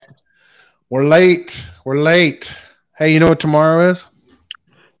We're late. We're late. Hey, you know what tomorrow is?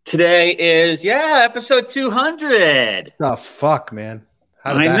 Today is, episode 200. Oh, fuck, man.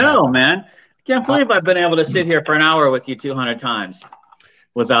 How did I that know, happen? man. Can't believe I've been able to sit here for an hour with you 200 times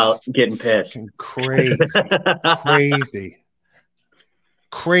without getting pissed. Crazy.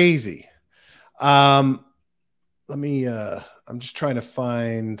 Crazy. I'm just trying to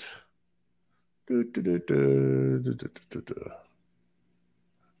find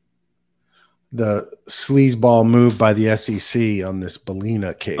the sleazeball move by the SEC on this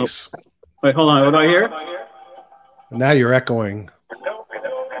Bellina case. Oh. Wait, hold on. What do I hear? Now you're echoing.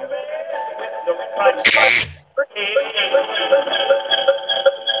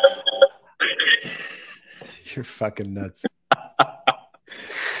 You're fucking nuts.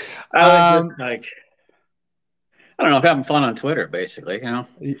 I don't know, I'm having fun on Twitter, basically, you know.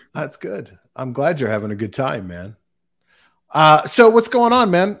 That's good. I'm glad you're having a good time, man. So what's going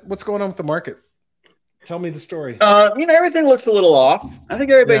on, man? What's going on with the market? Tell me the story. Everything looks a little off. I think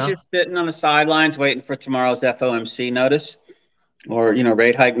everybody's just sitting on the sidelines waiting for tomorrow's FOMC notice or,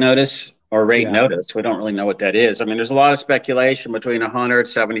 rate hike notice or rate notice. We don't really know what that is. I mean, there's a lot of speculation between 100,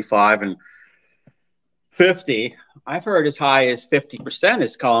 75, and 50. I've heard as high as 50%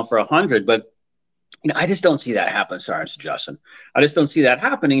 is calling for 100, but I just don't see that happen. Sorry, Mr. Justin. I just don't see that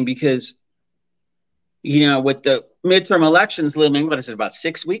happening because, with the midterm elections looming, what is it, about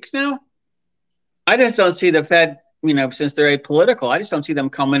 6 weeks now? I just don't see the Fed, since they're apolitical, I just don't see them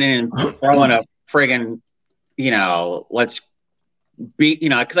coming in and throwing a friggin', let's beat,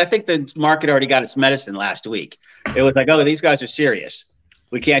 because I think the market already got its medicine last week. It was like, oh, these guys are serious.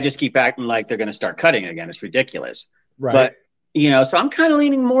 We can't just keep acting like they're going to start cutting again. It's ridiculous. Right. But, so I'm kind of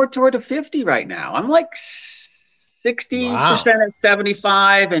leaning more toward a 50 right now. I'm like 60% at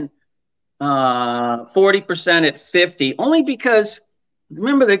 75 and 40% at 50, only because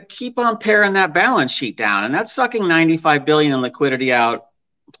remember they keep on paring that balance sheet down, and that's sucking $95 billion in liquidity out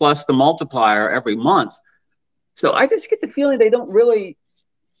plus the multiplier every month. So I just get the feeling they don't really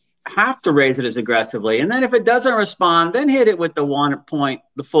have to raise it as aggressively. And then if it doesn't respond, then hit it with the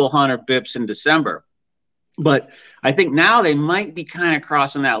full 100 bips in December. But I think now they might be kind of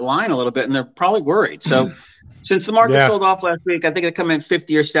crossing that line a little bit, and they're probably worried. So since the market sold off last week, I think they come in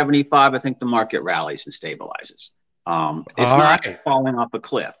 50 or 75. I think the market rallies and stabilizes. It's not falling off a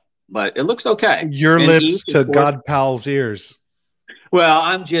cliff, but it looks okay. Your lips to God Powell's ears. Well,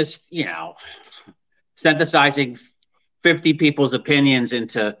 I'm just, synthesizing 50 people's opinions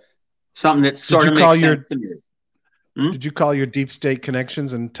into something that sort of makes sense to me. Did you call your deep state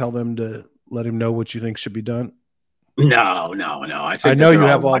connections and tell them to let him know what you think should be done? No. I know you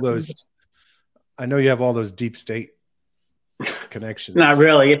have all those. I know you have all those deep state connections. Not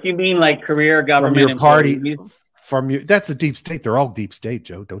really. If you mean like career government from your party, from you, that's a deep state. They're all deep state,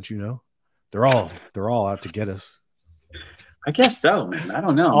 Joe. Don't you know? They're all out to get us. I guess so, man. I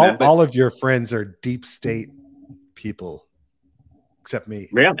don't know. All of your friends are deep state people, except me.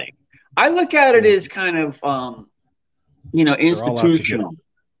 Really? I look at it as kind of, institutional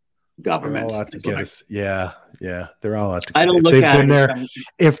government. They're all out to get us. Yeah. They're all out to. I don't look at it.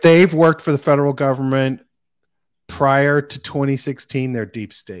 If they've worked for the federal government prior to 2016, they're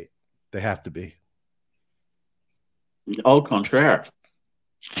deep state. They have to be. Au contraire.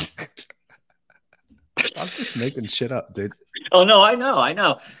 I'm just making shit up, dude. Oh no, I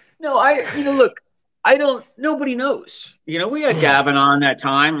know. No, look, nobody knows. We had Gavin on that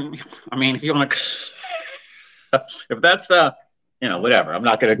time. I mean, if you want to, if that's whatever. I'm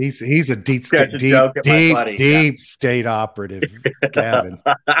not gonna. He's a deep state operative, Gavin.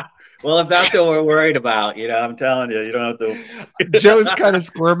 Well, if that's what we're worried about, I'm telling you, you don't have to. Joe's kind of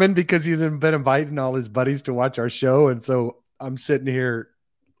squirming because he's been inviting all his buddies to watch our show, and so I'm sitting here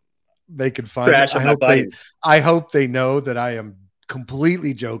making fun. I hope they know that I am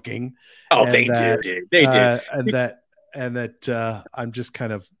completely joking. Oh, they do. They do. And that I'm just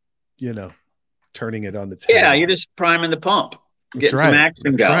kind of, turning it on its head. Yeah, you're just priming the pump. Getting some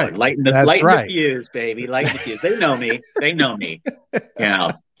action going. Right. Lighten the fuse, baby. Lighten the fuse. They know me.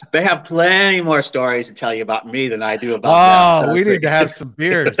 They have plenty more stories to tell you about me than I do about them. Oh, we need to have some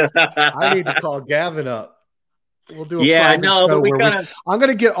beers. I need to call Gavin up. We'll do a private show but I'm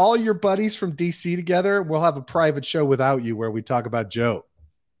going to get all your buddies from DC together. We'll have a private show without you where we talk about Joe.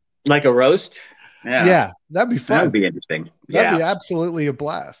 Like a roast? Yeah, that'd be fun. That'd be interesting. That'd be absolutely a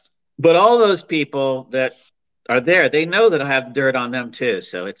blast. But all those people that are there, they know that I have dirt on them too.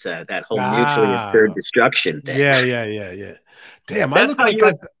 So it's that whole mutually assured destruction thing. Yeah. Damn, I look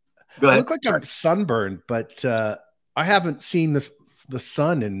like I'm sunburned, but I haven't seen the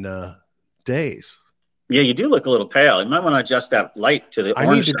sun in days. Yeah, you do look a little pale. You might want to adjust that light to the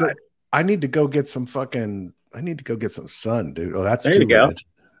orange side. I need to go get some sun, dude. Oh, that's there too you go. red.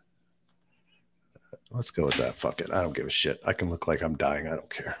 Let's go with that. Fuck it. I don't give a shit. I can look like I'm dying. I don't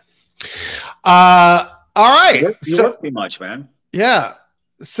care. All right. You work too much, man. Yeah.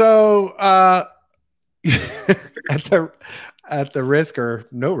 So at the risk or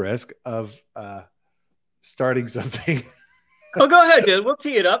no risk of starting something. Oh, go ahead, dude. We'll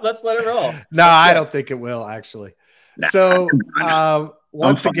tee it up. Let's let it roll. No, I don't think it will actually. Nah, so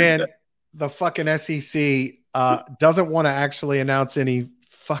once again, the fucking SEC doesn't want to actually announce any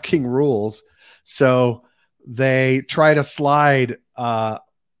fucking rules. So they try to slide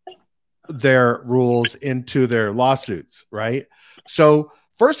their rules into their lawsuits, right? So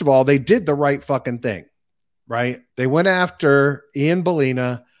first of all, they did the right fucking thing, right? They went after Ian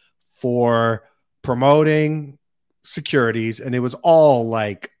Bellina for promoting securities, and it was all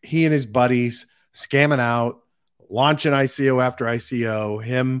like he and his buddies scamming out, launching ICO after ICO,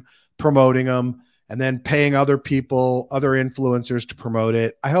 him promoting them, and then paying other people, other influencers to promote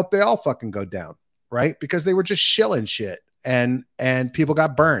it. I hope they all fucking go down, right? Because they were just shilling shit and people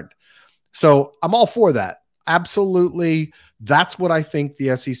got burned. So I'm all for that. Absolutely. That's what I think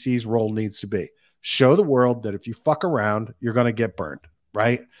the SEC's role needs to be. Show the world that if you fuck around, you're going to get burned,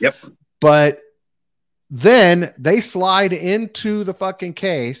 right? Yep. But then they slide into the fucking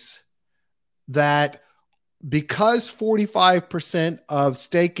case that because 45% of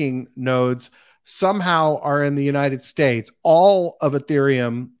staking nodes somehow are in the United States, all of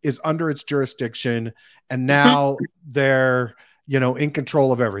Ethereum is under its jurisdiction, and now they're, in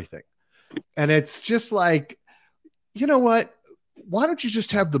control of everything. And it's just like, you know what? Why don't you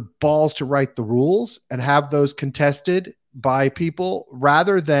just have the balls to write the rules and have those contested by people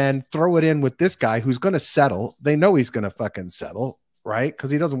rather than throw it in with this guy who's going to settle? They know he's going to fucking settle, right?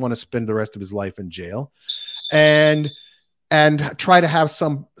 Because he doesn't want to spend the rest of his life in jail. And try to have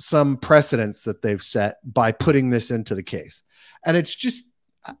some precedents that they've set by putting this into the case. And it's just,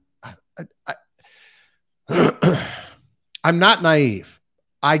 I'm not naive.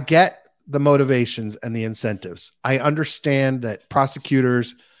 I get the motivations and the incentives. I understand that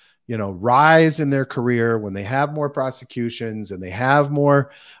prosecutors, rise in their career when they have more prosecutions and they have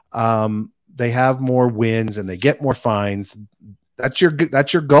more wins and they get more fines. That's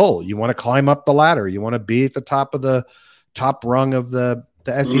your goal. You want to climb up the ladder. You want to be at the top of the top rung of the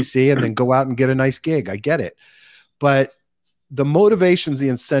SEC and then go out and get a nice gig. I get it. But the motivations, the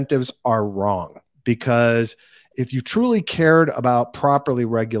incentives are wrong, because if you truly cared about properly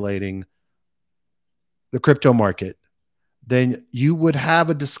regulating the crypto market, then you would have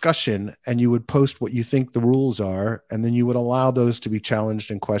a discussion and you would post what you think the rules are, and then you would allow those to be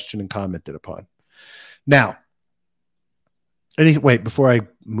challenged and questioned and commented upon. Now, before I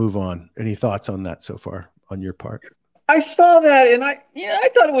move on, any thoughts on that so far on your part? I saw that, and I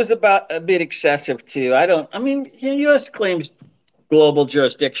thought it was about a bit excessive too. The U.S. claims global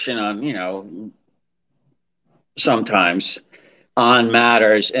jurisdiction on, sometimes on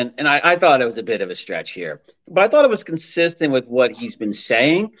matters, and I thought it was a bit of a stretch here, but I thought it was consistent with what he's been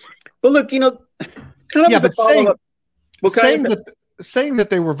saying. But look, saying that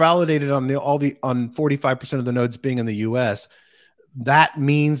they were validated on 45% of the nodes being in the U.S., that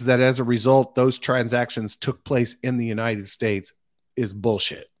means that as a result, those transactions took place in the United States is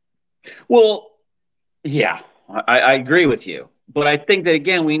bullshit. Well, yeah, I agree with you. But I think that,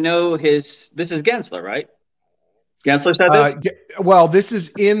 again, we know this is Gensler, right? Gensler said this? Well, this is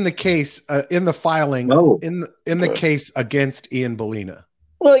in the case, in the filing, in the case against Ian Bellina.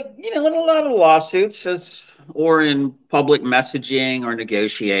 Well, in a lot of lawsuits or in public messaging or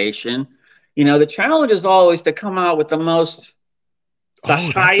negotiation, the challenge is always to come out with the highest,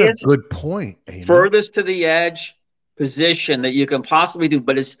 that's a good point, Amy. Furthest to the edge position that you can possibly do,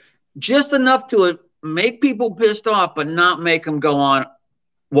 but it's just enough to make people pissed off, but not make them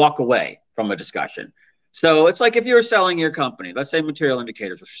walk away from a discussion. So it's like if you were selling your company, let's say Material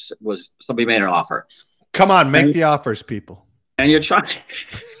Indicators was somebody made an offer. Come on, make the offers, people. And you're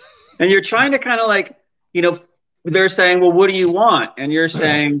trying to kind of like, they're saying, well, what do you want? And you're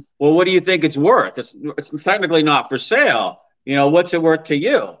saying, well, what do you think it's worth? It's technically not for sale. What's it worth to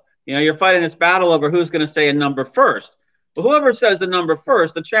you? You're fighting this battle over who's going to say a number first. But whoever says the number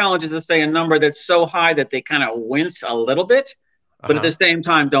first, the challenge is to say a number that's so high that they kind of wince a little bit, but at the same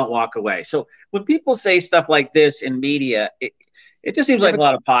time, don't walk away. So when people say stuff like this in media, it just seems like a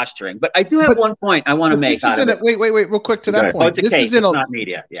lot of posturing. But I do have one point I want to make. Wait, real quick to that point. It's a case. It's not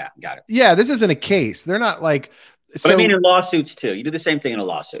media. Yeah, got it. Yeah, this isn't a case. They're not like. But I mean, in lawsuits too, you do the same thing in a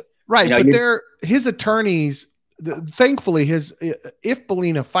lawsuit, right? But his attorneys. Thankfully, if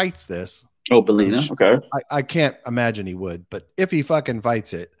Bellina fights this. Oh, Bellina. Okay. I can't imagine he would, but if he fucking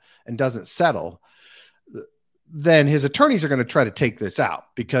fights it, and doesn't settle, then his attorneys are going to try to take this out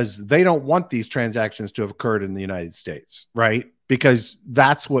because they don't want these transactions to have occurred in the United States, right? Because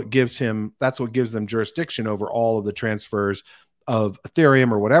that's what gives them jurisdiction over all of the transfers of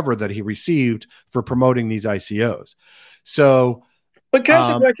Ethereum or whatever that he received for promoting these ICOs. So, but can I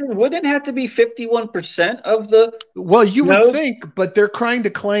ask a question? Wouldn't it have to be 51% of the? Well, you would think, but they're trying to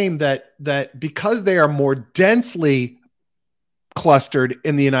claim that because they are more densely clustered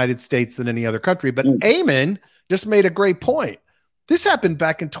in the United States than any other country. But Eamon just made a great point. This happened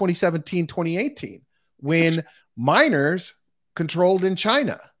back in 2017, 2018, when miners controlled in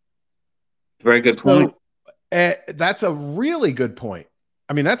China. Very good point. That's a really good point.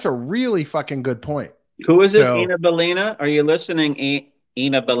 I mean, that's a really fucking good point. Who is this? Ina Bellina? Are you listening,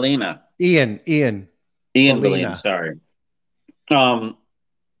 Ina Bellina? Ian Bellina. Sorry.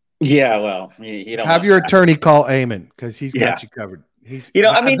 Yeah, well, you don't have your attorney call Eamon because he's got you covered. He's,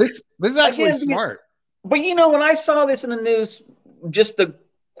 I mean, this is actually smart. But when I saw this in the news, just the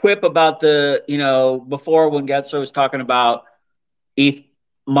quip about the, before when Gensler was talking about ETH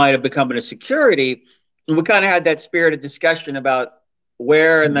might have become a security, and we kind of had that spirited discussion about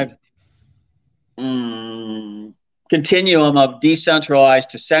where in the continuum of decentralized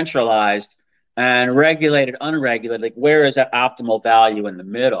to centralized and regulated, unregulated, like where is that optimal value in the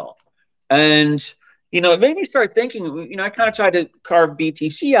middle? And, it made me start thinking, I kind of tried to carve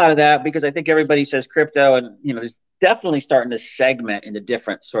BTC out of that because I think everybody says crypto and, there's definitely starting to segment into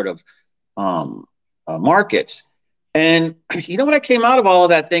different sort of markets. And, when I came out of all of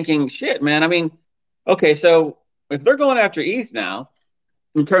that thinking, shit, man, I mean, okay, so if they're going after ETH now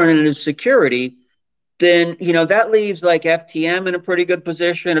and turning it into security, then, that leaves like FTM in a pretty good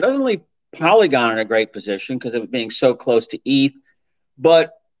position. It doesn't leave Polygon in a great position because of it being so close to ETH,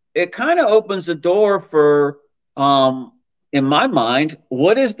 but it kind of opens the door for, in my mind,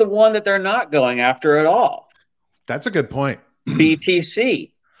 what is the one that they're not going after at all? That's a good point.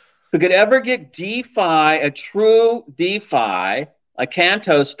 BTC. Who could ever get DeFi, a true DeFi, a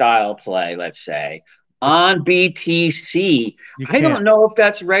Canto style play, let's say, on BTC? I don't know if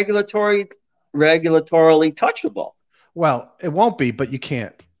that's regulatorily touchable. Well, it won't be, but you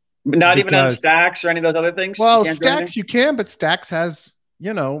can't. Not even on Stacks or any of those other things? Well, Stacks you can, but Stacks has,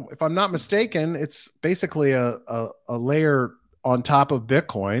 if I'm not mistaken, it's basically a layer on top of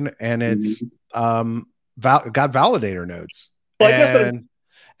Bitcoin, and it's got validator nodes. Well,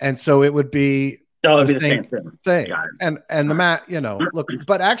 and so it would be the same thing. And the Matt, look,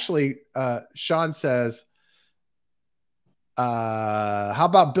 but actually, Sean says, how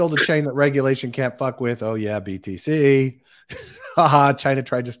about build a chain that regulation can't fuck with? Oh yeah, BTC. Haha, China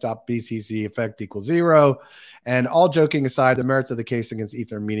tried to stop BCC effect equals 0. And all joking aside, the merits of the case against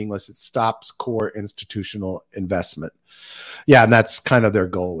ETH are meaningless. It stops core institutional investment. Yeah, and that's kind of their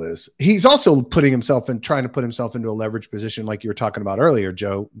goal is. He's also trying to put himself into a leverage position like you were talking about earlier,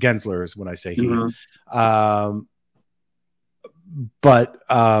 Joe. Gensler is when I say he. But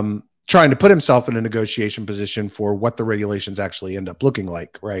trying to put himself in a negotiation position for what the regulations actually end up looking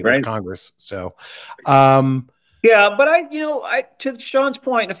like, right? With Congress. So, yeah, but I to Sean's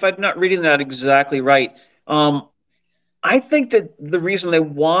point, if I'm not reading that exactly right, I think that the reason they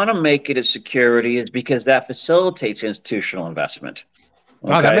want to make it a security is because that facilitates institutional investment.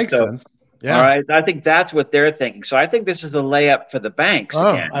 Okay? Oh, that makes sense. Yeah. All right. I think that's what they're thinking. So I think this is a layup for the banks.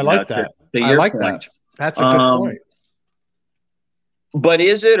 Oh, again, I like that. I like that. That's a good point. But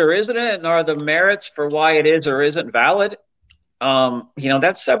is it or isn't it? And are the merits for why it is or isn't valid?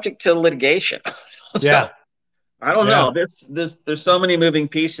 That's subject to litigation. Yeah. I don't know. There's so many moving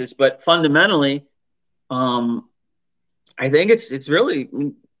pieces, but fundamentally, I think it's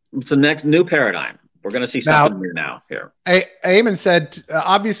the next new paradigm. We're going to see something new now here. Eamon said,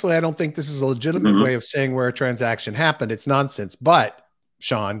 obviously, I don't think this is a legitimate way of saying where a transaction happened. It's nonsense. But,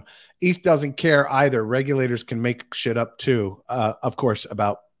 Sean, ETH doesn't care either. Regulators can make shit up too, of course,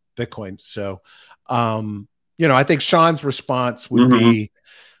 about Bitcoin. So, I think Sean's response would be,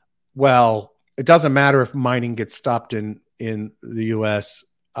 well, it doesn't matter if mining gets stopped in the U.S.,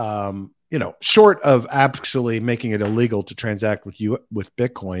 short of actually making it illegal to transact with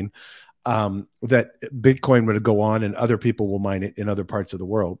Bitcoin, that Bitcoin would go on and other people will mine it in other parts of the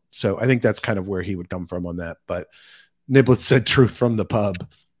world. So I think that's kind of where he would come from on that. But Niblet said truth from the pub.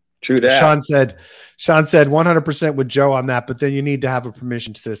 True that. Sean said 100% with Joe on that, but then you need to have a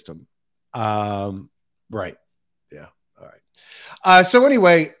permission system. Right. Yeah. All right. So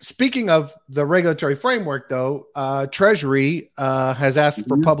anyway, speaking of the regulatory framework, though, Treasury has asked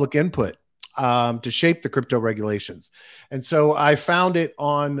for public input to shape the crypto regulations. And so I found it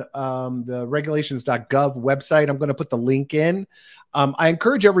on the regulations.gov website. I'm going to put the link in. I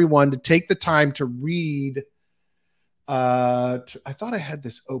encourage everyone to take the time to read. I thought I had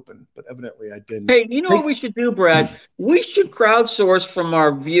this open, but evidently I didn't. Hey, you know what we should do, Brad? We should crowdsource from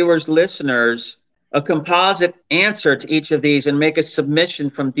our viewers, listeners, a composite answer to each of these and make a submission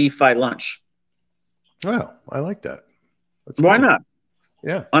from DeFi Lunch. Oh, I like that. Why not?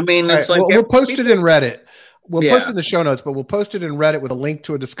 Yeah. I mean, it's like we'll post it in Reddit. We'll post it in the show notes, but we'll post it in Reddit with a link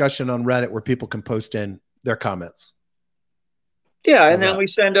to a discussion on Reddit where people can post in their comments. Yeah, and then we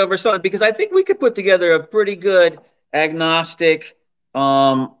send over something, because I think we could put together a pretty good agnostic,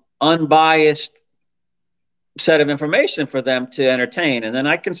 unbiased set of information for them to entertain, and then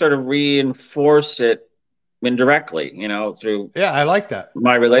I can sort of reinforce it indirectly, through I like that,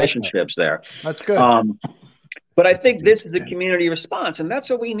 my relationships there. That's good. But I think this is a community response, and that's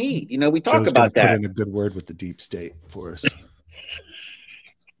what we need. We talk about that. Put in a good word with the deep state for us.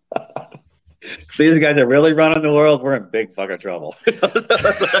 These guys are really running the world. We're in big fucking trouble.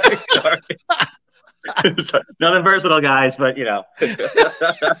 Sorry. Nothing personal, guys, but you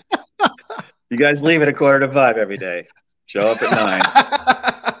guys leave at 4:45 every day. Show up at 9.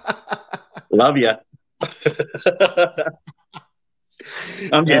 Love you.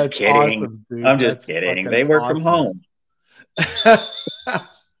 I'm just kidding. Awesome, I'm just kidding. They work from home.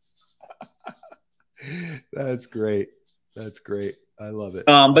 That's great. That's great. I love it.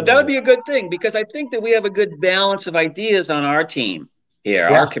 But that would be a good thing, because I think that we have a good balance of ideas on our team here,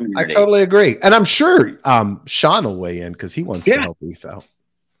 our community. I totally agree. And I'm sure Sean will weigh in because he wants to help ETH out.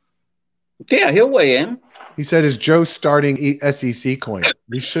 Yeah, he'll weigh in. He said, "Is Joe starting SEC coin?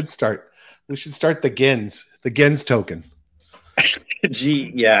 We should start the Gens token."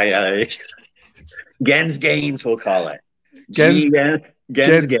 Yeah. Gens gains, we'll call it. Gens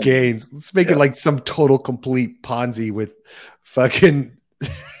gains. Let's make it like some total complete Ponzi with fucking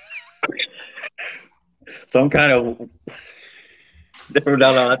some kind of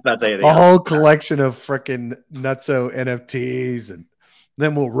no, let's not say anything. A whole collection of freaking nutso NFTs, and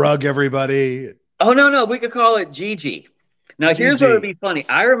then we'll rug everybody. Oh no, we could call it GG. Now, here's what would be funny.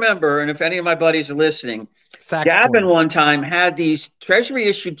 I remember, and if any of my buddies are listening, Gavin one time had these Treasury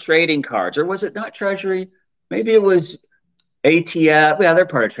issued trading cards, or was it not Treasury? Maybe it was ATF. Yeah, they're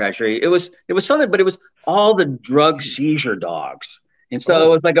part of Treasury. It was something, but it was all the drug seizure dogs. And so it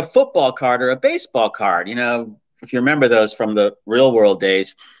was like a football card or a baseball card, if you remember those from the real world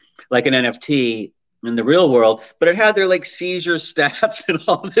days, like an NFT in the real world, but it had their like seizure stats and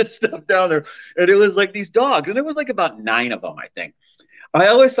all this stuff down there. And it was like these dogs, and there was like about 9 of them, I think. I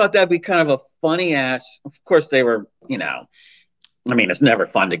always thought that'd be kind of a funny ass. Of course, they were, it's never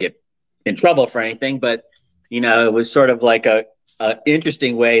fun to get in trouble for anything, but it was sort of like a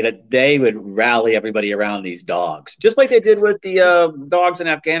interesting way that they would rally everybody around these dogs, just like they did with the dogs in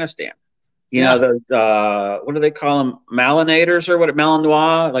Afghanistan. Those what do they call them? Malinators or what?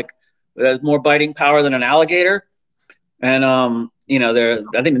 Malinois, like there's more biting power than an alligator. And I think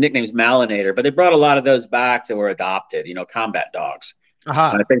the nickname's Malinator, but they brought a lot of those back that were adopted, combat dogs. And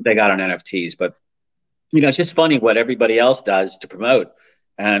I think they got on NFTs, but it's just funny what everybody else does to promote.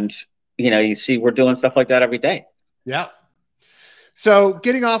 And you see we're doing stuff like that every day. Yeah. So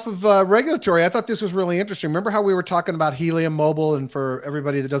getting off of regulatory, I thought this was really interesting. Remember how we were talking about Helium Mobile? And for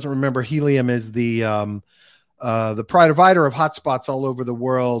everybody that doesn't remember, Helium is the provider of hotspots all over the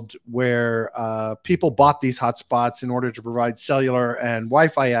world, where people bought these hotspots in order to provide cellular and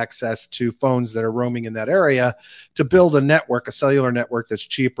Wi-Fi access to phones that are roaming in that area, to build a cellular network that's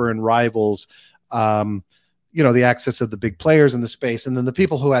cheaper and rivals the access of the big players in the space. And then the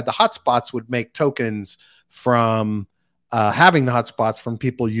people who had the hotspots would make tokens from having the hotspots from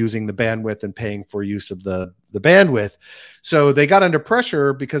people using the bandwidth and paying for use of the bandwidth. So they got under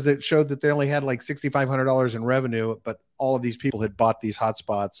pressure because it showed that they only had like $6,500 in revenue, but all of these people had bought these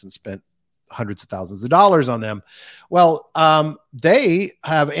hotspots and spent hundreds of thousands of dollars on them. Well, they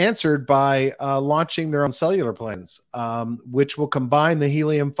have answered by launching their own cellular plans, which will combine the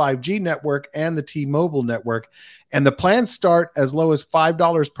Helium 5G network and the T-Mobile network. And the plans start as low as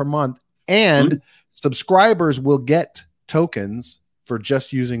 $5 per month, and subscribers will get tokens for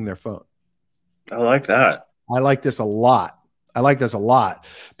just using their phone. I like that. I like this a lot.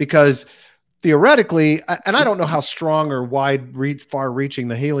 Because theoretically, and I don't know how strong or far-reaching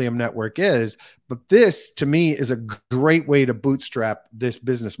the Helium network is, but this to me is a great way to bootstrap this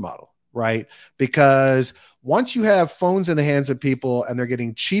business model, right? Because once you have phones in the hands of people and they're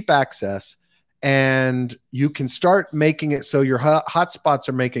getting cheap access and you can start making it so your hotspots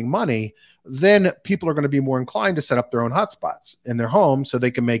are making money, then people are going to be more inclined to set up their own hotspots in their home so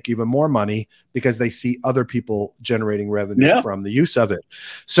they can make even more money because they see other people generating revenue from the use of it.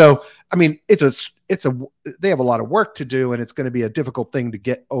 So, I mean, they have a lot of work to do, and it's going to be a difficult thing to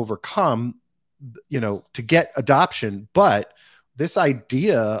get overcome, to get adoption. But this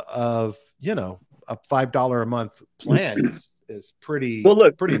idea of, a $5 a month plan is pretty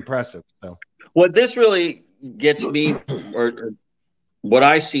impressive. So what this really gets me, or what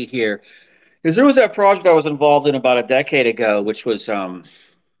I see here, is there was that project I was involved in about a decade ago, which was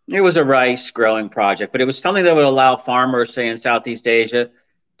it was a rice growing project, but it was something that would allow farmers, say in Southeast Asia,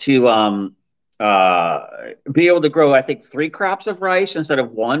 to be able to grow, I think, 3 crops of rice instead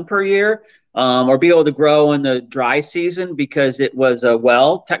of 1 per year, or be able to grow in the dry season because it was a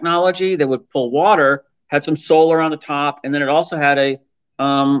well technology that would pull water, had some solar on the top, and then it also had a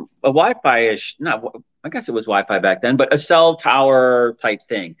Wi-Fi-ish, I guess it was Wi-Fi back then, but a cell tower type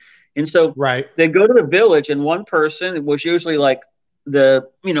thing. And so they'd go to the village, and one person, it was usually like the,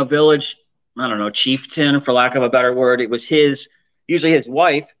 village, I don't know, chieftain, for lack of a better word. It was usually his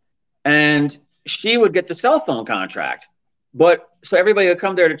wife, and she would get the cell phone contract. But so everybody would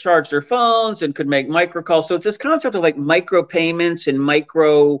come there to charge their phones and could make micro calls. So it's this concept of like micro payments and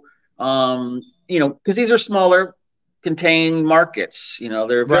micro, because these are smaller contained markets,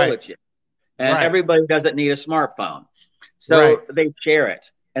 they're villages, and everybody doesn't need a smartphone. So they share it.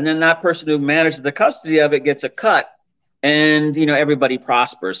 And then that person who manages the custody of it gets a cut, and, everybody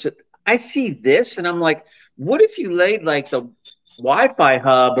prospers. So I see this and I'm like, what if you laid like the Wi-Fi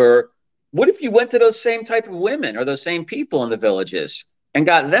hub, or what if you went to those same type of women or those same people in the villages and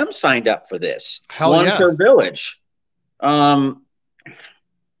got them signed up for this? One per village.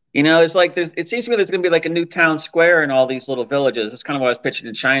 It's like, it seems to me there's going to be like a new town square in all these little villages. That's kind of what I was pitching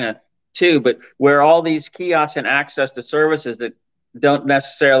in China too, but where all these kiosks and access to services that don't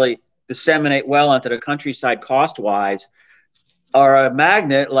necessarily disseminate well into the countryside cost-wise are a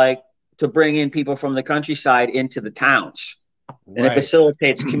magnet, like, to bring in people from the countryside into the towns. And it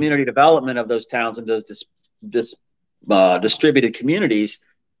facilitates community development of those towns and those distributed communities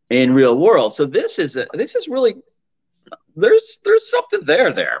in real world. So this is really, there's something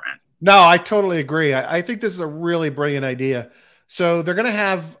there, man. No, I totally agree. I think this is a really brilliant idea. So they're going to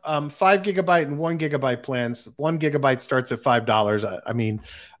have 5 gigabyte and 1 gigabyte plans. 1 gigabyte starts at $5. I mean,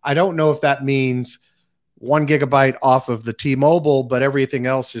 I don't know if that means 1 gigabyte off of the T-Mobile, but everything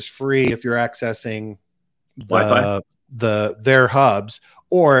else is free if you're accessing their hubs,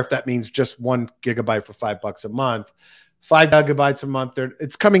 or if that means just 1 gigabyte for $5 a month. 5 gigabytes a month.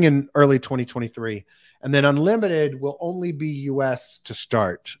 It's coming in early 2023, and then unlimited will only be US to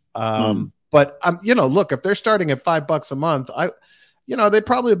start. But look, if they're starting at $5 a month, they'd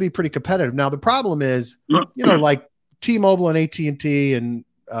probably be pretty competitive. Now the problem is, like T-Mobile and AT&T and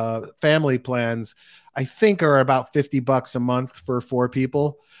family plans, I think are about $50 a month for 4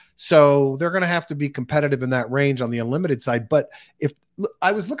 people. So they're going to have to be competitive in that range on the unlimited side. But if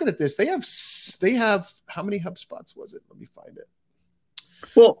I was looking at this, they have how many hub spots was it? Let me find it.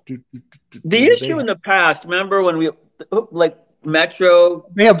 Well, the issue in the past, remember when we like Metro,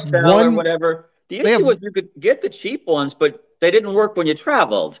 they have one or whatever. The issue was you could get the cheap ones, but they didn't work when you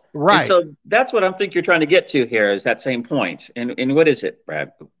traveled. Right. And so that's what I'm thinking you're trying to get to here, is that same point. And what is it,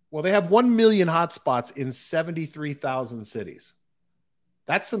 Brad? Well, they have 1 million hotspots in 73,000 cities.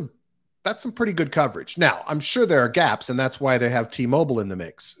 That's some pretty good coverage. Now, I'm sure there are gaps, and that's why they have T-Mobile in the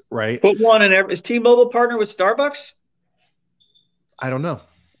mix, right? Put one in every. Is T-Mobile partner with Starbucks? I don't know.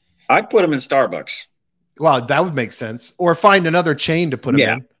 I'd put them in Starbucks. Well, that would make sense. Or find another chain to put them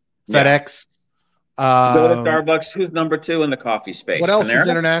in. FedEx. Go to Starbucks. Who's number 2 in the coffee space? What else is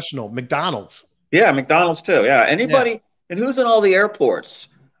international? McDonald's. Yeah, McDonald's too. Yeah. Anybody. And who's in all the airports?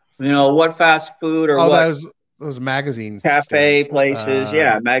 What fast food or what? Those magazines. Cafe places.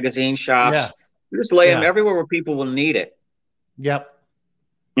 Magazine shops. Yeah. You just lay them everywhere where people will need it. Yep.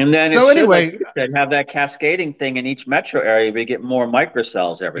 And then like you said, have that cascading thing in each metro area, we get more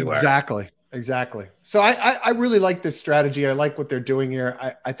microcells everywhere. Exactly. So I really like this strategy. I like what they're doing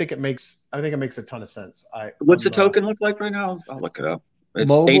here. I think it makes a ton of sense. What's the token look like right now? I'll look it up. It's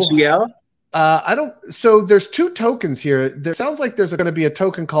mobile. ACL? So there's 2 tokens here. There sounds like there's going to be a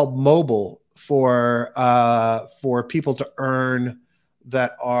token called mobile for people to earn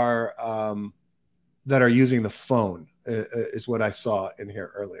that are using the phone, is what I saw in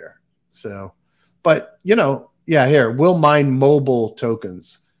here earlier. So, but here we'll mine mobile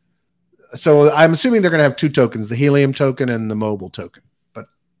tokens. So I'm assuming they're going to have 2 tokens, the helium token and the mobile token,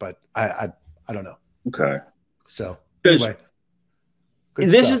 but I don't know. Okay. So anyway, Good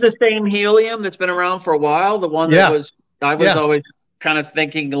this stuff. is the same helium that's been around for a while. The one that I was always kind of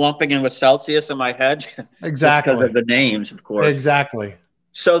thinking, lumping in with Celsius in my head. Exactly. Just because of the names, of course. Exactly.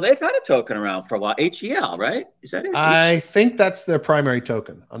 So they've had a token around for a while. HEL, right? Is that it? I think that's their primary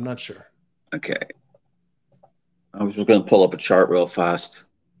token. I'm not sure. Okay. I was just going to pull up a chart real fast.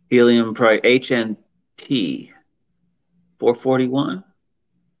 Helium price, HNT, 441.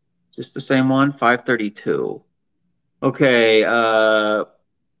 Just the same one, 532. Okay. The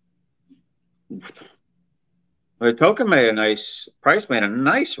token made a nice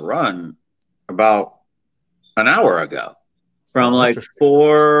run about an hour ago from like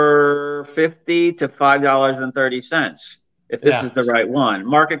 450 to $5.30. If this is the right one,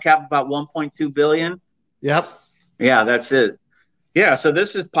 market cap about 1.2 billion. Yep. Yeah, that's it. Yeah, so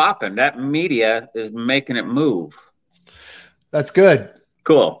this is popping. That media is making it move. That's good.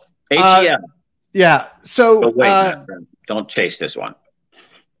 Cool. HEL. Yeah. So wait, don't chase this one.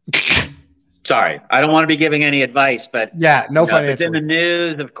 Sorry, I don't want to be giving any advice, but no financial. If it's in the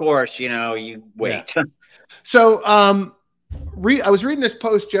news, of course, you wait. Yeah. So I was reading this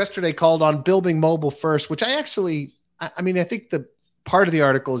post yesterday called "On Building Mobile First," which I think the part of the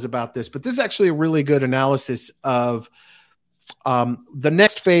article is about this, but this is actually a really good analysis of the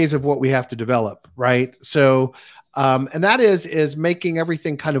next phase of what we have to develop, right? So, and that is making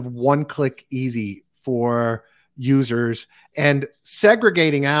everything kind of one-click easy for users and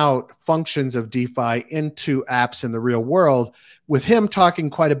segregating out functions of DeFi into apps in the real world, with him talking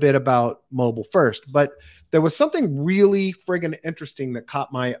quite a bit about mobile first. But there was something really friggin' interesting that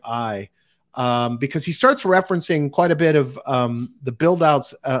caught my eye, because he starts referencing quite a bit of the build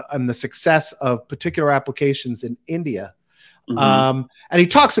outs and the success of particular applications in India. Mm-hmm. And he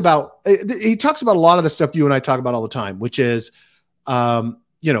talks about a lot of the stuff you and I talk about all the time, which is,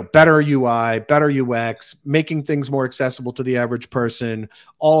 better UI, better UX, making things more accessible to the average person,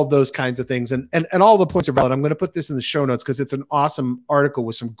 all of those kinds of things. And all the points are valid. I'm going to put this in the show notes because it's an awesome article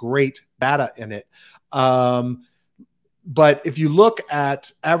with some great data in it. But if you look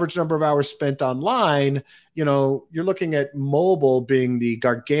at average number of hours spent online, you're looking at mobile being the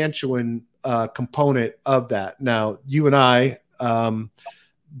gargantuan component of that. Now, you and I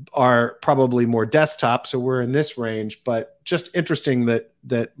are probably more desktop, so we're in this range, but just interesting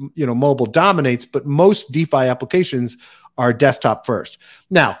that mobile dominates, but most DeFi applications are desktop first.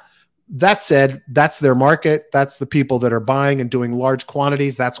 Now, that said, that's their market. That's the people that are buying and doing large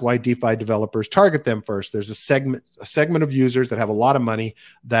quantities. That's why DeFi developers target them first. There's a segment of users that have a lot of money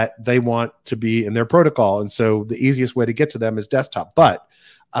that they want to be in their protocol. And so the easiest way to get to them is desktop. But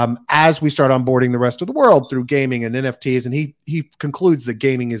as we start onboarding the rest of the world through gaming and NFTs, and he concludes that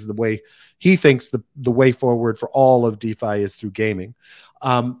gaming is the way, he thinks the way forward for all of DeFi is through gaming.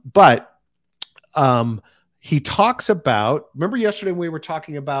 He talks about, remember yesterday we were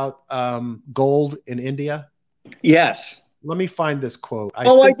talking about gold in India? Yes. Let me find this quote.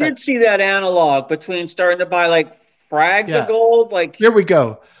 I did see that analog between starting to buy like frags of gold. Like, here we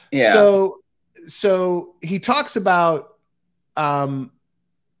go. Yeah. So he talks about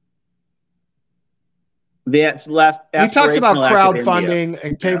he talks about crowdfunding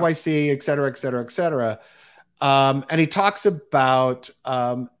and KYC, et cetera, et cetera, et cetera. And he talks about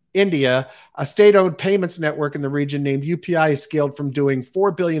India, a state-owned payments network in the region named UPI is scaled from doing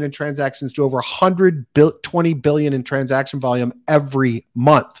 4 billion in transactions to over 120 billion in transaction volume every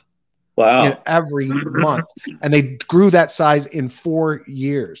month. Wow. Every month. And they grew that size in 4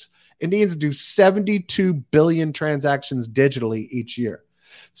 years. Indians do 72 billion transactions digitally each year.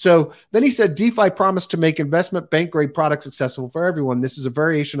 So then he said, DeFi promised to make investment bank-grade products accessible for everyone. This is a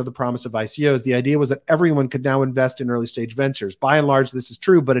variation of the promise of ICOs. The idea was that everyone could now invest in early-stage ventures. By and large, this is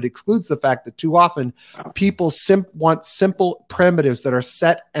true, but it excludes the fact that too often people want simple primitives that are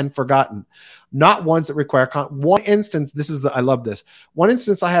set and forgotten, not ones that require one instance. I love this. One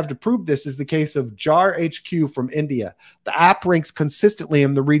instance I have to prove this is the case of Jar HQ from India. The app ranks consistently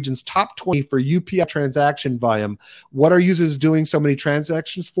in the region's top 20 for UPI transaction volume. What are users doing so many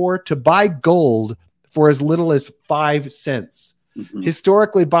transactions for? To buy gold for as little as 5 cents. Mm-hmm.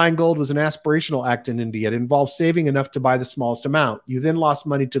 Historically, buying gold was an aspirational act in India. It involved saving enough to buy the smallest amount. You then lost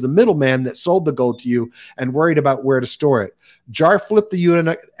money to the middleman that sold the gold to you and worried about where to store it. Jar flipped the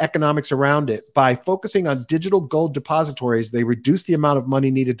unit economics around it. By focusing on digital gold depositories, they reduced the amount of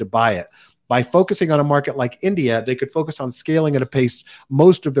money needed to buy it. By focusing on a market like India, they could focus on scaling at a pace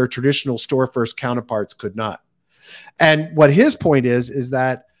most of their traditional store-first counterparts could not. And what his point is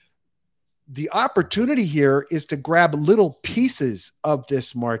that the opportunity here is to grab little pieces of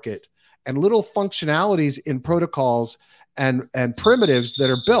this market and little functionalities in protocols and primitives that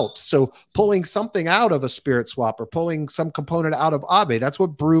are built. So pulling something out of a Spirit Swap or pulling some component out of Aave, that's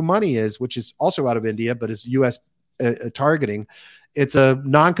what Brew Money is, which is also out of India, but is US targeting. It's a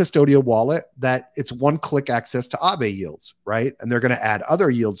non-custodial wallet that it's one-click access to Aave yields, right? And they're going to add other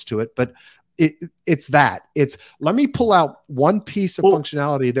yields to it, but it's that. It's let me pull out one piece of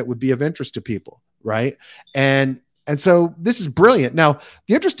functionality that would be of interest to people, right? And so this is brilliant. Now,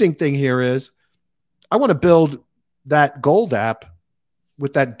 the interesting thing here is I want to build that gold app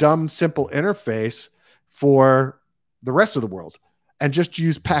with that dumb, simple interface for the rest of the world and just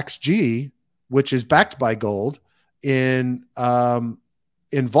use PaxG, which is backed by gold in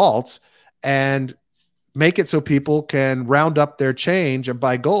vaults, and make it so people can round up their change and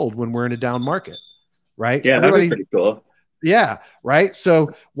buy gold when we're in a down market, right? Yeah, that'd be pretty cool. Yeah, right.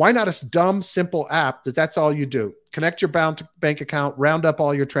 So why not a dumb, simple app that's all you do? Connect your bank account, round up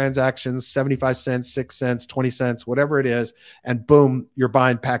all your transactions, 75 cents, 6 cents, 20 cents, whatever it is, and boom, you're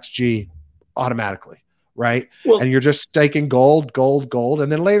buying PaxG automatically, right? Well, and you're just staking gold,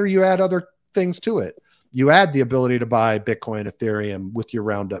 and then later you add other things to it. You add the ability to buy Bitcoin, Ethereum with your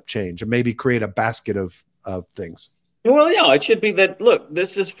roundup change, and maybe create a basket of things. Well, yeah, it should be that. Look,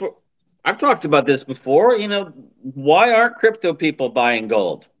 this is for. I've talked about this before. Why aren't crypto people buying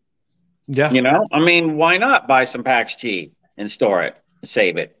gold? Yeah. I mean, why not buy some PaxG and store it,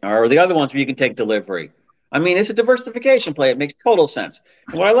 save it, or the other ones where you can take delivery? I mean, it's a diversification play. It makes total sense.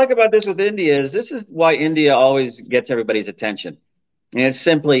 And what I like about this with India is this is why India always gets everybody's attention, and it's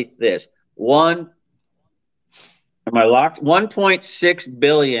simply this: am I locked? 1.6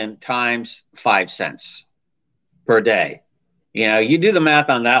 billion times 5 cents per day. You do the math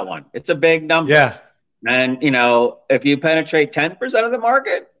on that one. It's a big number. Yeah. And, if you penetrate 10% of the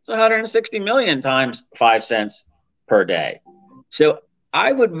market, it's 160 million times 5 cents per day. So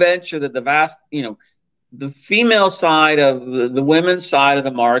I would venture that the female side of the women's side of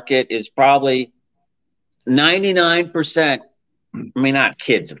the market is probably 99%. I mean, not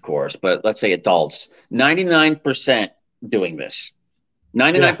kids, of course, but let's say adults, 99% doing this.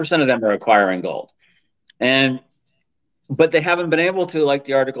 99% of them are acquiring gold. But they haven't been able to, like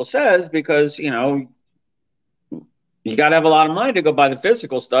the article says, because, you got to have a lot of money to go buy the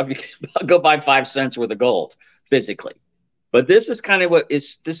physical stuff. You can go buy 5 cents worth of gold physically. But this is kind of what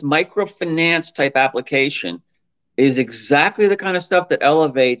is this microfinance type application is exactly the kind of stuff that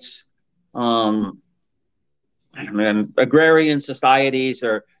elevates agrarian societies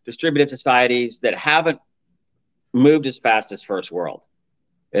or distributed societies that haven't moved as fast as first world.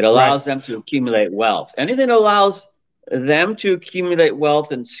 It allows them to accumulate wealth. Anything that allows them to accumulate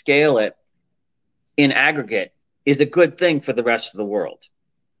wealth and scale it in aggregate is a good thing for the rest of the world.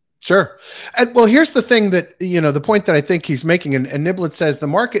 Sure. And well, here's the thing that, the point that I think he's making, and Niblet says the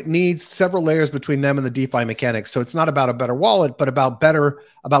market needs several layers between them and the DeFi mechanics. So it's not about a better wallet, but about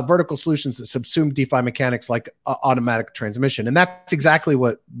vertical solutions that subsume DeFi mechanics like automatic transmission. And that's exactly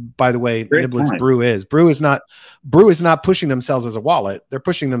what, by the way, Niblet's Brew is. Brew is not pushing themselves as a wallet. They're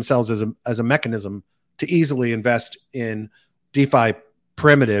pushing themselves as a mechanism to easily invest in DeFi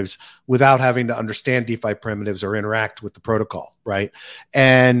primitives without having to understand DeFi primitives or interact with the protocol, right?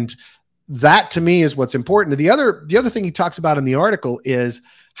 And that to me is what's important. The other thing he talks about in the article is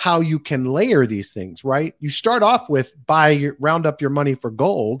how you can layer these things, right? You start off with round up your money for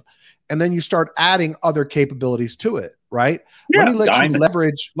gold, and then you start adding other capabilities to it, right? Yeah,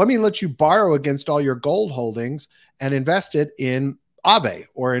 let me let you borrow against all your gold holdings and invest it in Aave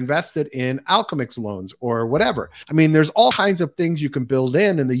or invested in Alchemix loans or whatever. I mean, there's all kinds of things you can build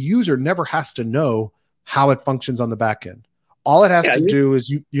in, and the user never has to know how it functions on the back end. All it has to do is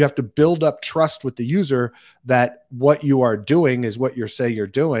you have to build up trust with the user that what you are doing is what you say you're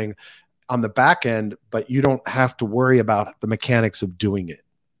doing on the back end, but you don't have to worry about the mechanics of doing it.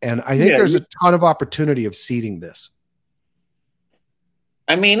 And I think there's a ton of opportunity of seeding this.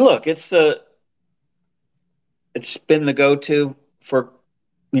 I mean, look, it's been the go-to for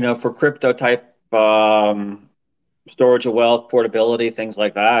crypto type storage of wealth, portability, things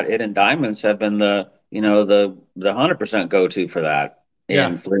like that. It and diamonds have been the 100% go-to for that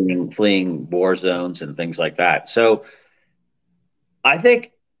in fleeing war zones and things like that. So I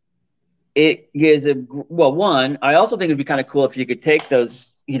think it is one. I also think it'd be kind of cool if you could take those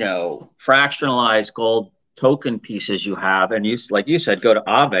fractionalized gold token pieces you have and like you said, go to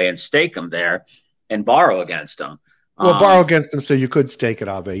Aave and stake them there and borrow against them. Well, borrow against them so you could stake at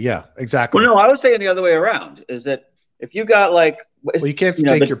Aave. Yeah, exactly. Well, no, I was saying the other way around is that if you got you can't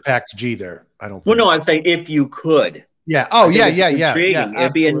stake your PaxG there. I don't think. Well, no, I'm saying if you could. Yeah. Oh, yeah.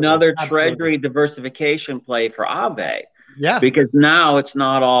 It'd be another treasury diversification play for Aave. Yeah. Because now it's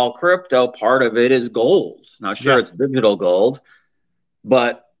not all crypto. Part of it is gold. Now, sure, it's digital gold,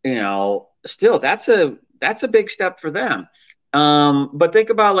 but still that's a big step for them. But think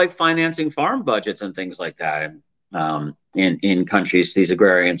about like financing farm budgets and things like that, in countries, these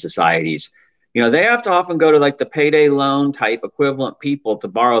agrarian societies. They have to often go to like the payday loan type equivalent people to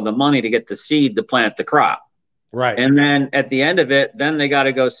borrow the money to get the seed to plant the crop. Right. And then at the end of it, then they got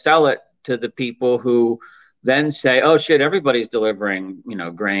to go sell it to the people who then say, oh shit, everybody's delivering,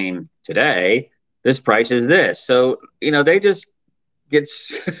 grain today. This price is this. So, they just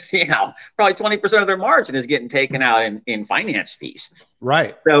gets, probably 20% of their margin is getting taken out in finance fees.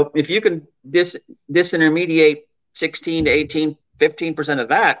 Right. So if you can disintermediate 16 to 18, 15% of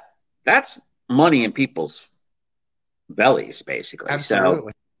that, that's money in people's bellies, basically.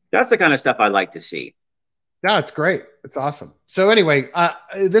 Absolutely. So that's the kind of stuff I like to see. No, it's great. It's awesome. So anyway,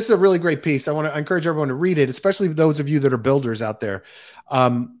 this is a really great piece. I want to encourage everyone to read it, especially those of you that are builders out there.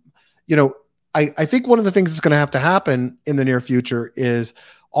 I think one of the things that's going to have to happen in the near future is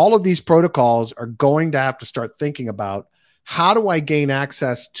all of these protocols are going to have to start thinking about, how do I gain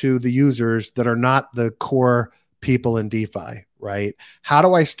access to the users that are not the core people in DeFi, right? How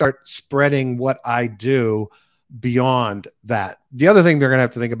do I start spreading what I do beyond that? The other thing they're going to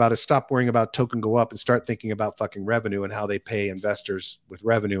have to think about is stop worrying about token go up and start thinking about fucking revenue and how they pay investors with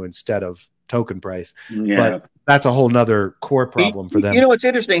revenue instead of token price. Yeah. But that's a whole nother core problem for them. What's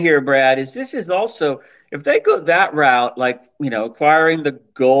interesting here, Brad, is this is also, if they go that route, like, acquiring the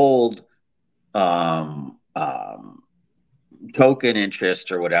gold token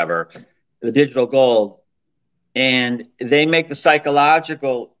interest or whatever, the digital gold, and they make the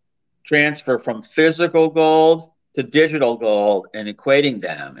psychological transfer from physical gold to digital gold and equating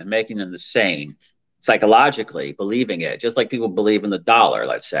them and making them the same psychologically, believing it, just like people believe in the dollar,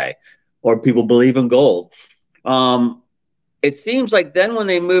 let's say, or people believe in gold. It seems like then when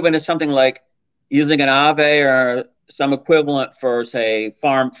they move into something like using an Aave or some equivalent for, say,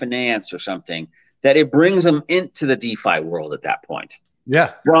 farm finance or something, that it brings them into the DeFi world at that point.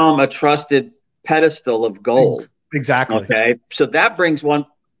 Yeah. From a trusted pedestal of gold. Exactly. Okay. So that brings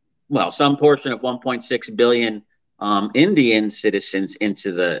some portion of 1.6 billion Indian citizens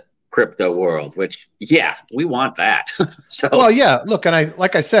into the crypto world, which, we want that. Look, and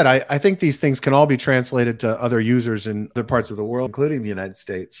like I said, I think these things can all be translated to other users in other parts of the world, including the United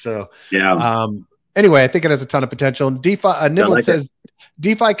States. So, anyway, I think it has a ton of potential. And DeFi, Niblet says,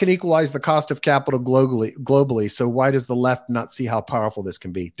 DeFi can equalize the cost of capital globally. So why does the left not see how powerful this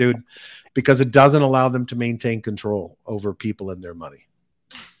can be? Dude, because it doesn't allow them to maintain control over people and their money.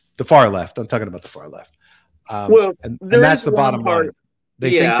 The far left. I'm talking about the far left. And that's the bottom line.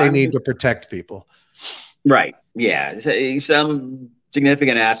 They think they need to protect people. Right. Yeah. Some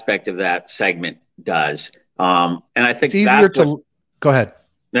significant aspect of that segment does. And I think it's easier to go ahead.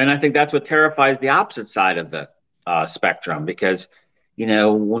 And I think that's what terrifies the opposite side of the spectrum, because,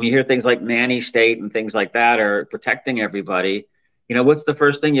 when you hear things like nanny state and things like that are protecting everybody, what's the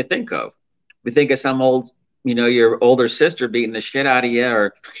first thing you think of? We think of some old, your older sister beating the shit out of you,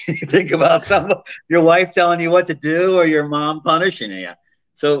 or you think about your wife telling you what to do, or your mom punishing you.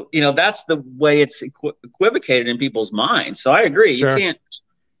 So, that's the way it's equivocated in people's minds. So I agree. Sure. You can't,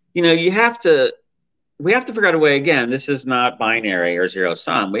 we have to figure out a way. Again, this is not binary or zero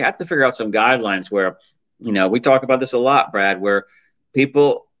sum. We have to figure out some guidelines where, we talk about this a lot, Brad, where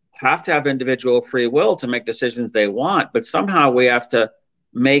people have to have individual free will to make decisions they want, but somehow we have to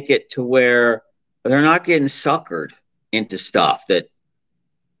make it to where they're not getting suckered into stuff that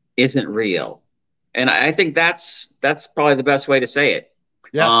isn't real. And I think that's probably the best way to say it.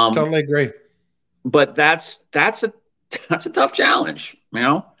 Yeah, totally agree. But that's a tough challenge.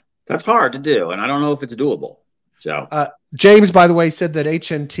 That's hard to do, and I don't know if it's doable. So James, by the way, said that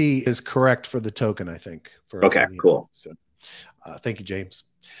HNT is correct for the token. I think. Okay, cool. So, thank you, James.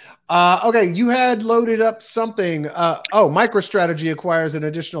 Okay, you had loaded up something. MicroStrategy acquires an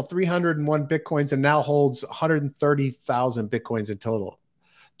additional 301 Bitcoins and now holds 130,000 Bitcoins in total.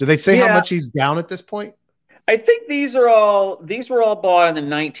 Do they say how much he's down at this point? I think these were all bought in the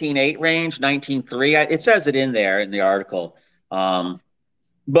 19.8 range, 19.3. It says it in there in the article. But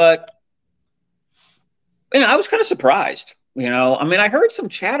I was kind of surprised. I heard some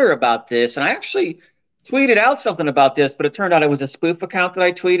chatter about this, and I actually tweeted out something about this, but it turned out it was a spoof account that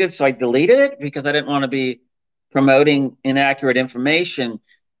I tweeted, so I deleted it because I didn't want to be promoting inaccurate information.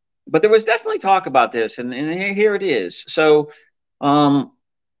 But there was definitely talk about this, and here it is. So, I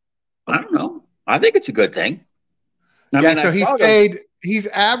don't know. I think it's a good thing. He's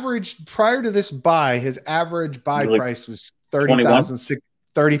averaged, prior to this buy, his average buy price was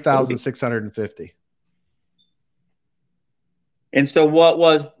 30,650. And so what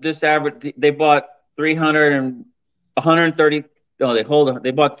was this average? They bought 300 and 130. Oh,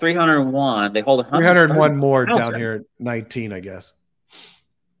 they bought 301. They hold 301 more down here at 19, I guess.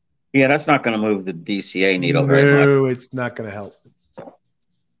 Yeah, that's not going to move the DCA needle very much. No, it's not going to help.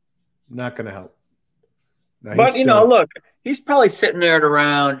 Not going to help. No, but look, he's probably sitting there at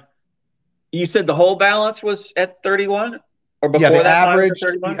around. You said the whole balance was at 31, or before the that?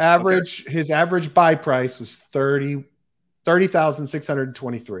 Average. His average buy price was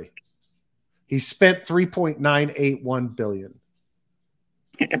 30,623. He spent 3.981 billion.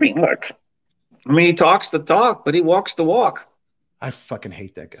 I mean, look. I mean, he talks the talk, but he walks the walk. I fucking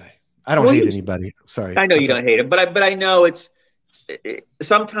hate that guy. I don't hate anybody. Sorry. I know you don't hate him, but I know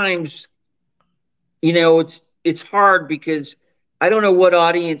sometimes, it's hard because I don't know what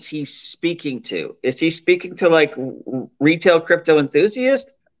audience he's speaking to. Is he speaking to like retail crypto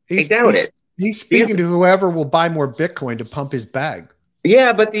enthusiasts? I doubt it. He's speaking to whoever will buy more Bitcoin to pump his bag.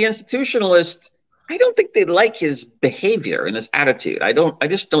 Yeah, but the institutionalists, I don't think they like his behavior and his attitude. I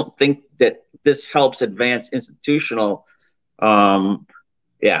just don't think that this helps advance institutional.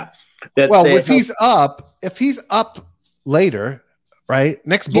 If he's up later, right?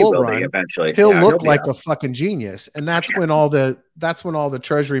 Next bull run, eventually he'll look like a fucking genius, and that's when all the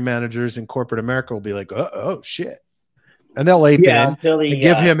Treasury managers in corporate America will be like, oh shit, and they'll ape in and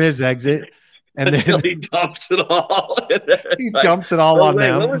give him his exit, and then he dumps it all. Dumps it all on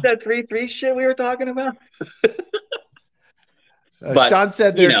them. What was that 3-3 shit we were talking about? Sean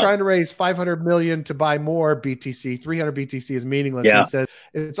said they're trying to raise 500 million to buy more BTC. 300 BTC is meaningless. Yeah. He says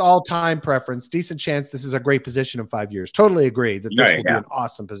it's all time preference. Decent chance this is a great position in 5 years. Totally agree that this will be an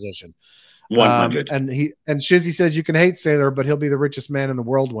awesome position. 100. And Shizzy says you can hate Saylor, but he'll be the richest man in the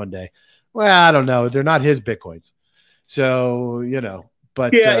world one day. Well, I don't know. They're not his Bitcoins, so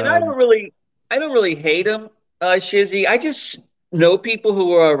But and I don't really hate him, Shizzy. I just know people who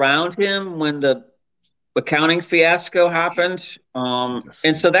were around him when the accounting fiasco happened,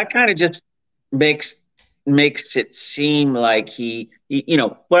 and so that kind of just makes it seem like he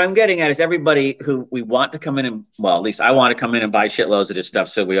what I'm getting at is everybody who we want to come in and, well, at least I want to come in and buy shitloads of this stuff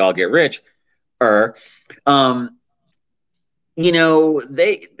so we all get rich, he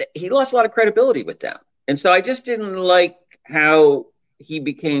lost a lot of credibility with them, and so I just didn't like how he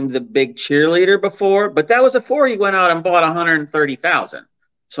became the big cheerleader before, but that was before he went out and bought 130,000.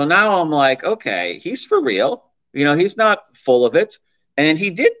 So now I'm like, okay, he's for real. He's not full of it. And he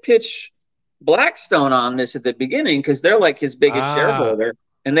did pitch Blackstone on this at the beginning because they're like his biggest shareholder,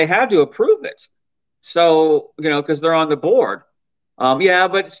 and they had to approve it. So, because they're on the board.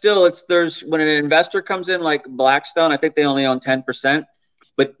 But still, there's when an investor comes in like Blackstone, I think they only own 10%,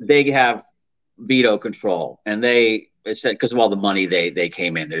 but they have veto control, and they said because of all the money they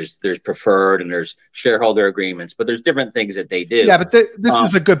came in. There's preferred and there's shareholder agreements, but there's different things that they do. Yeah, but this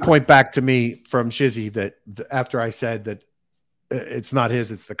is a good point back to me from Shizzy that after I said that it's not his,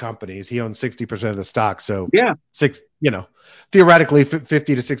 it's the company's. He owns 60% of the stock, so theoretically 50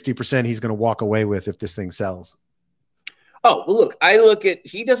 to 60% he's going to walk away with if this thing sells. Oh, well,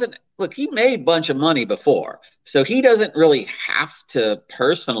 he made a bunch of money before, so he doesn't really have to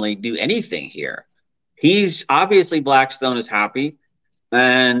personally do anything here. He's obviously Blackstone is happy,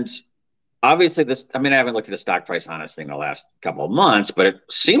 and obviously I haven't looked at the stock price honestly in the last couple of months, but it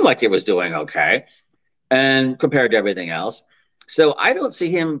seemed like it was doing okay, and compared to everything else. So I don't see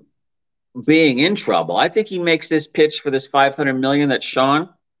him being in trouble. I think he makes this pitch for this 500 million that Sean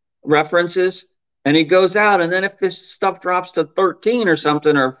references, and he goes out, and then if this stuff drops to 13 or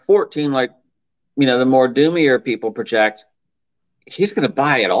something or 14, like the more doomier people project, he's going to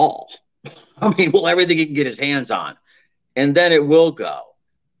buy it all. Everything he can get his hands on, and then it will go.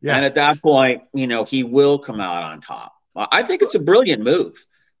 Yeah. And at that point, he will come out on top. I think it's a brilliant move.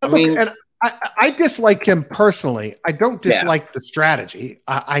 I dislike him personally. I don't dislike the strategy.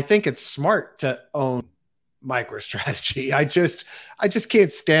 I think it's smart to own MicroStrategy. I just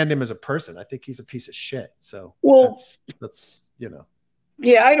can't stand him as a person. I think he's a piece of shit. So that's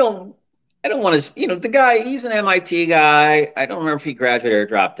Yeah, I don't want to. The guy. He's an MIT guy. I don't remember if he graduated or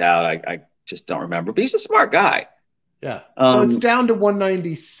dropped out. I just don't remember, but he's a smart guy. Yeah. So it's down to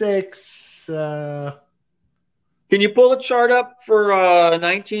 196. Can you pull the chart up for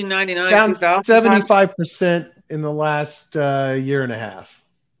 1999? Down 75% in the last year and a half.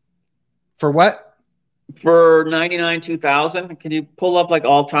 For what? For 99 2000. Can you pull up like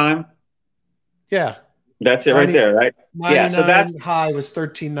all time? Yeah. That's it right there, right? Yeah. So that's high was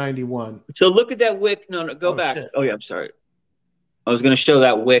 1391. So look at that wick. No, go back. Shit. Oh yeah, I'm sorry. I was going to show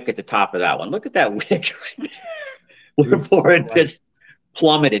that wick at the top of that one. Look at that wick right there. Before it just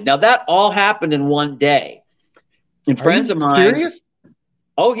plummeted. Now that all happened in one day. And friends of mine. Serious?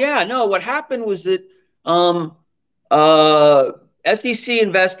 Oh yeah, no. What happened was that SEC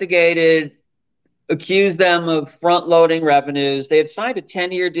investigated, accused them of front loading revenues. They had signed a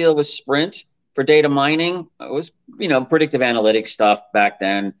 10-year deal with Sprint for data mining. It was, predictive analytics stuff back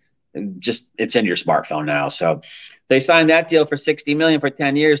then. It's in your smartphone now. So they signed that deal for $60 million for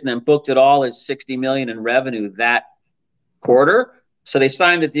 10 years and then booked it all as $60 million in revenue that quarter. So they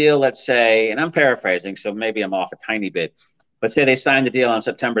signed the deal, let's say, and I'm paraphrasing, so maybe I'm off a tiny bit. Let's say they signed the deal on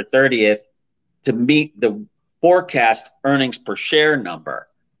September 30th to meet the forecast earnings per share number,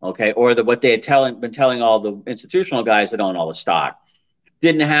 okay, or what they had been telling all the institutional guys that own all the stock.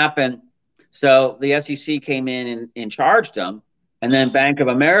 Didn't happen. So the SEC came in and charged them. And then Bank of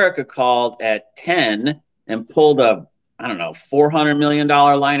America called at 10 and pulled a, $400 million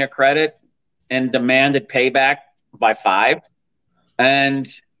line of credit and demanded payback by 5. And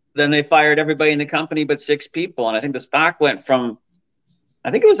then they fired everybody in the company but 6 people. And I think the stock went from, I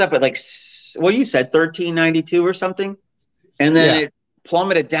think it was up at you said $13.92 or something. And then it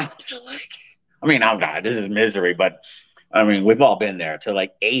plummeted down to this is misery, but we've all been there, to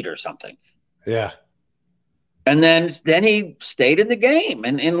 8 or something. Yeah. And then he stayed in the game.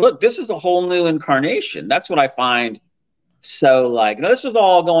 And look, this is a whole new incarnation. That's what I find so this was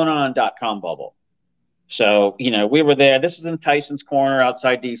all going on in .com bubble. So, we were there. This was in Tyson's Corner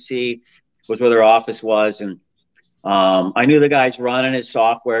outside DC, was where their office was. And I knew the guys running his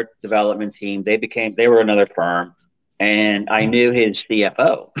software development team. They were another firm. And I knew his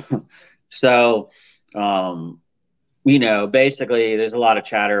CFO. So, basically there's a lot of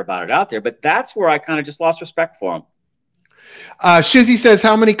chatter about it out there, but that's where I kind of just lost respect for him. Shizzy says,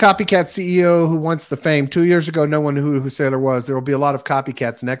 how many copycat CEO who wants the fame? 2 years ago, no one knew who Saylor was. There will be a lot of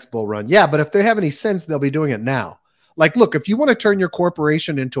copycats next bull run. Yeah, but if they have any sense, they'll be doing it now. Look, if you want to turn your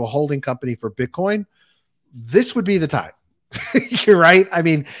corporation into a holding company for Bitcoin, this would be the time. You're right.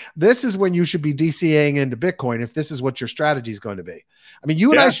 This is when you should be DCAing into Bitcoin if this is what your strategy is going to be.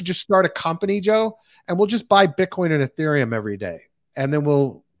 You and I should just start a company, Joe, and we'll just buy Bitcoin and Ethereum every day. And then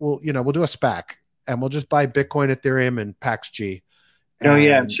we'll do a SPAC and we'll just buy Bitcoin, Ethereum, and PaxG. Oh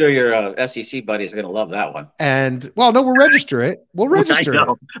yeah, I'm sure your SEC buddies are going to love that one. And no, we'll register it. We'll register it.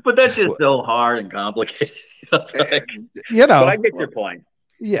 But that's just so hard and complicated. But I get your point.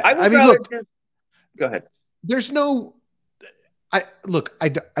 Yeah, look. Go ahead. There's no. I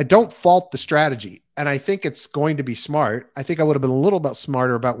don't fault the strategy, and I think it's going to be smart. I think I would have been a little bit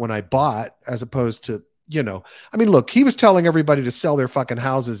smarter about when I bought, as opposed to, look, he was telling everybody to sell their fucking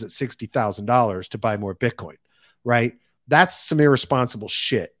houses at $60,000 to buy more Bitcoin, right? That's some irresponsible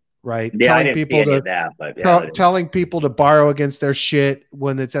shit, right? Yeah, telling people to borrow against their shit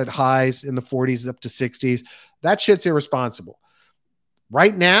when it's at highs in the 40s up to 60s. That shit's irresponsible.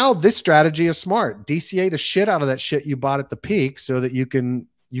 Right now, this strategy is smart. DCA the shit out of that shit you bought at the peak so that you can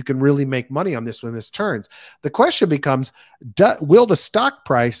really make money on this when this turns. The question becomes, will the stock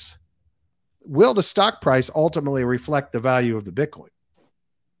price ultimately reflect the value of the Bitcoin?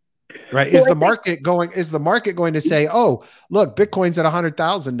 Right? Is the market going to say, oh, look, Bitcoin's at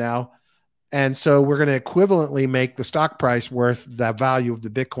 100,000 now, and so we're going to equivalently make the stock price worth the value of the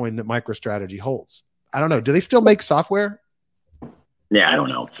Bitcoin that MicroStrategy holds? I don't know. Do they still make software? Yeah, I don't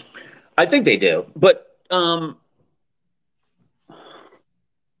know. I think they do. But, I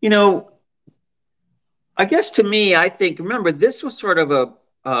guess to me, I think, remember, this was sort of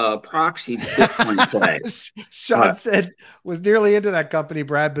a proxy Bitcoin play. Sean said, was nearly into that company,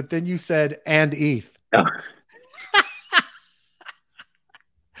 Brad, but then you said, and ETH. Oh.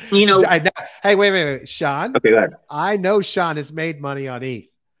 Hey, wait. Sean. Okay, go ahead. I know Sean has made money on ETH.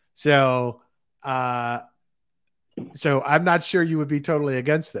 So I'm not sure you would be totally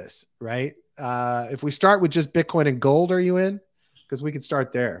against this, right? If we start with just Bitcoin and gold, are you in? Because we could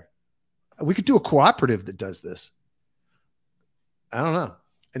start there. We could do a cooperative that does this. I don't know.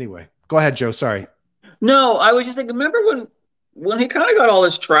 Anyway, go ahead, Joe. Sorry. No, I was just thinking, remember when he kind of got all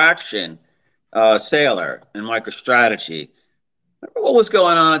this traction, Saylor and MicroStrategy, remember what was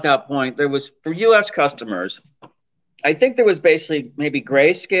going on at that point? There was, for U.S. customers, I think there was basically maybe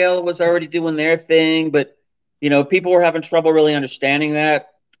Grayscale was already doing their thing, but people were having trouble really understanding that.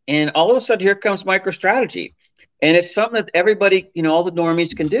 And all of a sudden, here comes MicroStrategy. And it's something that everybody, all the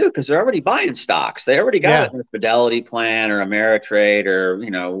normies can do because they're already buying stocks. They already got a Fidelity plan or Ameritrade or,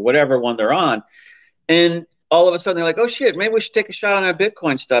 whatever one they're on. And all of a sudden, they're like, oh, shit, maybe we should take a shot on that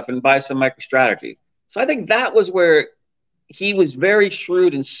Bitcoin stuff and buy some MicroStrategy. So I think that was where he was very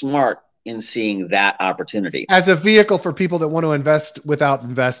shrewd and smart in seeing that opportunity as a vehicle for people that want to invest without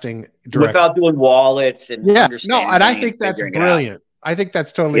investing directly, without doing wallets and and I think that's brilliant. I think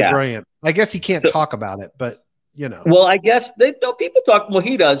that's totally brilliant. I guess he can't talk about it, but Well, I guess people talk. Well,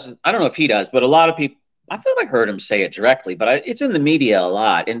 he does. I don't know if he does, but a lot of people. I thought I heard him say it directly, but it's in the media a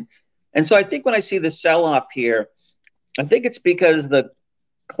lot, and so I think when I see the sell off here, I think it's because the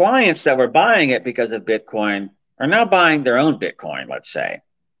clients that were buying it because of Bitcoin are now buying their own Bitcoin. Let's say,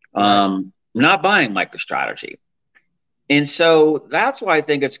 not buying MicroStrategy, and so that's why I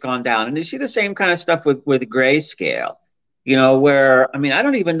think it's gone down. And you see the same kind of stuff with Grayscale, where I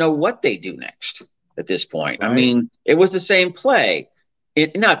don't even know what they do next. At this point, it was the same play.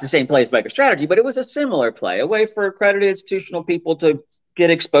 Not the same play as MicroStrategy, but it was a similar play, a way for accredited institutional people to get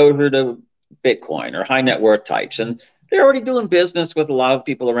exposure to Bitcoin or high net worth types. And they're already doing business with a lot of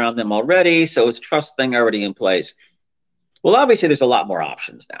people around them already. So it's trust thing already in place. Well, obviously, there's a lot more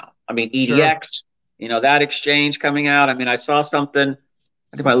options now. EDX, that exchange coming out. I saw something.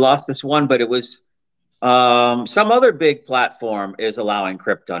 I think I lost this one, but it was some other big platform is allowing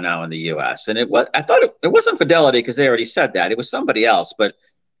crypto now in the U.S. And I thought it wasn't Fidelity because they already said that. It was somebody else, but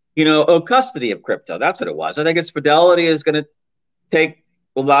custody of crypto. That's what it was. I think it's Fidelity is going to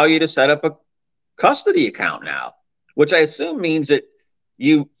allow you to set up a custody account now, which I assume means that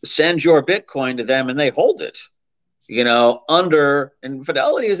you send your Bitcoin to them and they hold it. And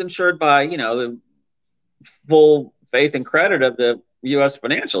Fidelity is insured by the full faith and credit of the U.S.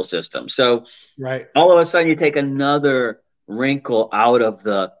 financial system. So all of a sudden you take another wrinkle out of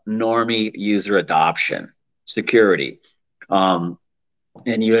the normie user adoption security, and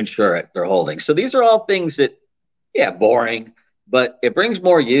you insure it, they're holding. So these are all things that, boring, but it brings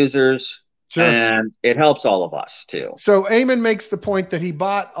more users and it helps all of us too. So Eamon makes the point that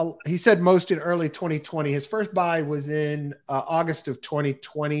he said most in early 2020. His first buy was in August of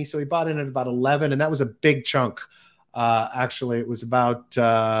 2020. So he bought in at about 11, and that was a big chunk. Actually, it was about,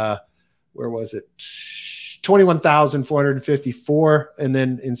 where was it? 21,454. And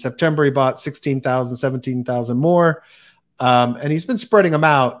then in September, he bought 16,000, 17,000 more. And he's been spreading them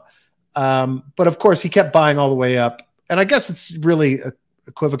out. But of course, he kept buying all the way up. And I guess it's really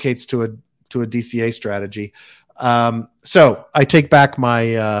equivocates to a DCA strategy. So I take back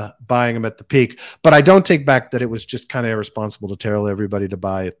my buying them at the peak, but I don't take back that it was just kind of irresponsible to tell everybody to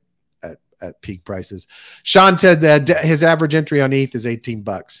buy at peak prices. Sean said that his average entry on ETH is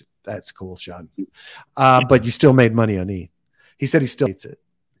 $18. That's cool, Sean. But you still made money on ETH. He said he still hates it.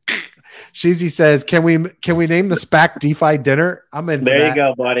 Sheezy says, "Can we name the SPAC DeFi dinner?" I'm in. There you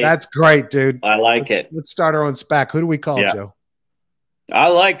go, buddy. That's great, dude. I like it. Let's start our own SPAC. Who do we call, Joe? I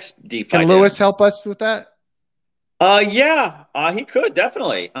like DeFi. Can Lewis help us with that? He could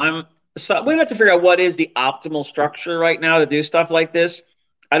definitely. So we have to figure out what is the optimal structure right now to do stuff like this.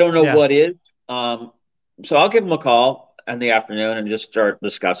 I don't know what is. So I'll give him a call in the afternoon and just start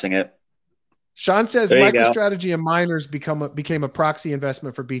discussing it. Sean says MicroStrategy and miners became a proxy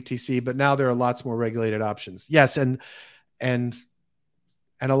investment for BTC, but now there are lots more regulated options. Yes, and a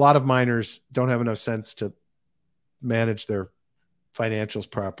lot of miners don't have enough sense to manage their financials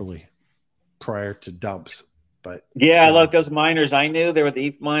properly prior to dumps. But look, those miners I knew, they were the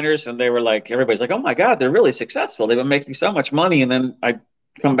ETH miners, and they were like, everybody's like, oh my God, they're really successful. They've been making so much money. And then I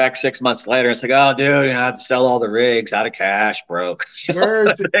come back 6 months later and it's like, oh dude, I had to sell all the rigs, out of cash, broke. Where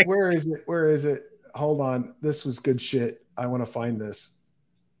is it? Hold on. This was good shit. I want to find this.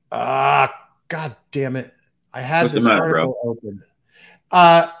 God damn it. I had this article open.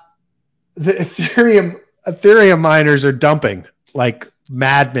 The Ethereum miners are dumping like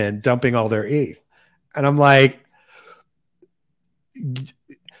madmen, dumping all their ETH. And I'm like,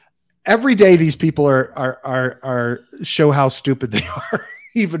 every day these people are show how stupid they are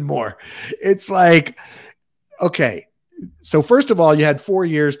even more. It's like, okay, so first of all, you had 4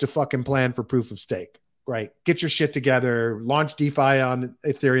 years to fucking plan for proof of stake, right? Get your shit together, launch DeFi on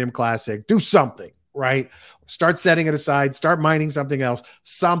Ethereum Classic, do something, right? Start setting it aside, start mining something else,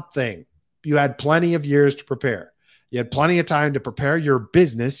 something. You had plenty of years to prepare. You had plenty of time to prepare your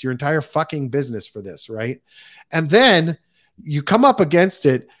business, your entire fucking business for this, right? And then you come up against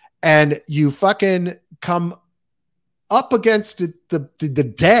it and you fucking come up against it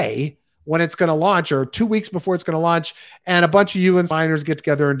the day when it's going to launch or 2 weeks before it's going to launch, and a bunch of you and miners get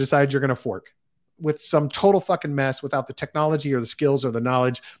together and decide you're going to fork with some total fucking mess without the technology or the skills or the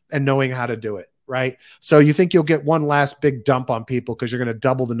knowledge and knowing how to do it. Right. So you think you'll get one last big dump on people because you're going to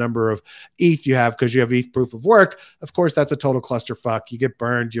double the number of ETH you have because you have ETH proof of work. Of course, that's a total clusterfuck. You get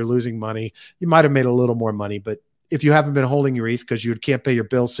burned. You're losing money. You might have made a little more money, but if you haven't been holding your ETH because you can't pay your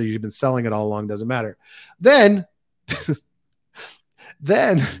bills, so you've been selling it all along, doesn't matter. Then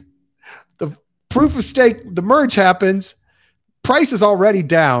the proof of stake, the merge happens. Price is already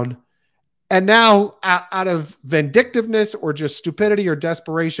down. And now, out of vindictiveness or just stupidity or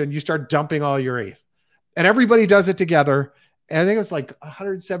desperation, you start dumping all your ETH. and everybody does it together. And I think it was like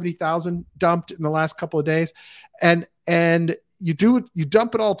 170,000 dumped in the last couple of days. And you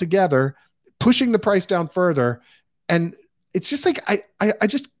dump it all together, pushing the price down further. And it's just like, I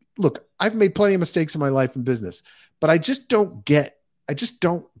just look, I've made plenty of mistakes in my life in business, but I just don't get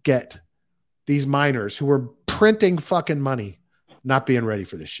these miners who are printing fucking money, not being ready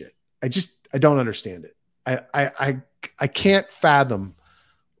for this shit. I don't understand it. I can't fathom,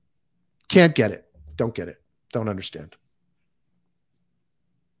 can't get it. Don't get it. Don't understand.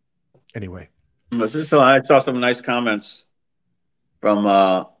 Anyway. So I saw some nice comments from,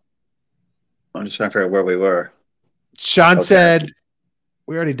 I'm just trying to figure out where we were. Sean said,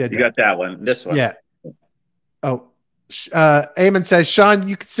 we already did that. You got that one. This one. Yeah. Oh, Eamon says, Sean,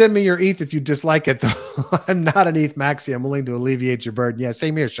 you can send me your ETH if you dislike it, though. I'm not an ETH maxi. I'm willing to alleviate your burden. Yeah,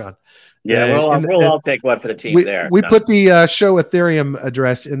 same here, Sean. Yeah, we'll all take one for the team there. We put the show Ethereum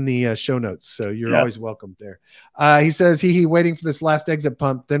address in the show notes, so you're always welcome there. He says, he waiting for this last exit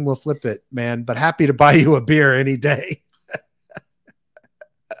pump, then we'll flip it, man. But happy to buy you a beer any day.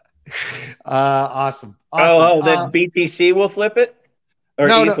 Awesome. Oh, then BTC will flip it? Or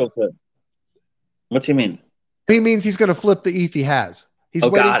ETH will flip? What's he mean? He means he's going to flip the ETH he has. He's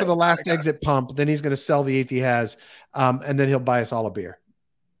waiting for the last exit pump. Then he's going to sell the ETH he has, and then he'll buy us all a beer.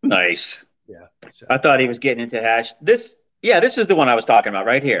 Nice. Yeah. So. I thought he was getting into hash. This is the one I was talking about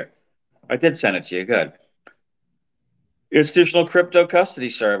right here. I did send it to you. Good. Institutional crypto custody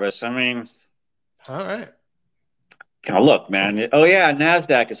service. I mean, all right. Look, man. Oh yeah,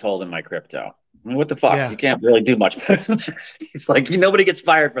 NASDAQ is holding my crypto. I mean, what the fuck? Yeah. You can't really do much. It's like nobody gets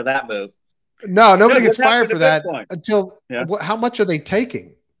fired for that move. No, nobody gets fired for that until how much are they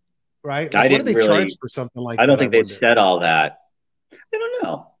taking? Right? Like, what do they charge for something like that? I don't think they've said all that. I don't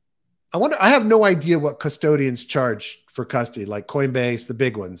know. I have no idea what custodians charge for custody, like Coinbase, the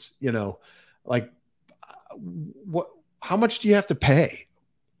big ones, like how much do you have to pay?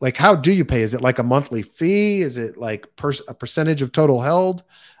 Like, how do you pay? Is it like a monthly fee? Is it like a percentage of total held?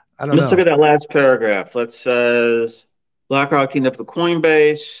 I don't know. Let's look at that last paragraph. Let's says BlackRock teamed up with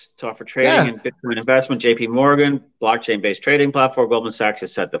Coinbase to offer trading and Bitcoin investment. JP Morgan, blockchain-based trading platform. Goldman Sachs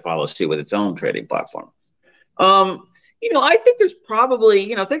is set to follow suit with its own trading platform. I think there's probably,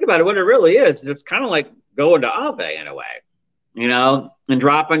 think about it, what it really is. It's kind of like going to Aave in a way, and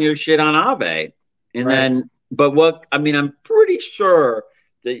dropping your shit on Aave. And then, I'm pretty sure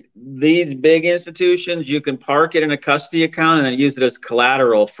that these big institutions, you can park it in a custody account and then use it as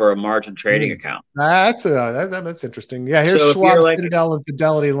collateral for a margin trading account. That's interesting. Yeah, here's Schwab, Citadel, and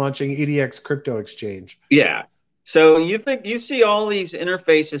Fidelity launching EDX crypto exchange. Yeah. So you see all these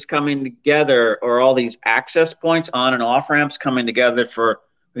interfaces coming together, or all these access points on and off ramps coming together for,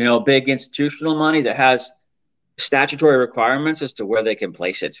 big institutional money that has statutory requirements as to where they can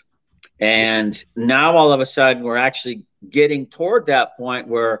place it. And now all of a sudden we're actually getting toward that point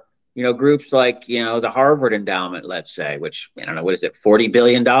where, groups like, the Harvard Endowment, let's say, which, I don't know, what is it, $40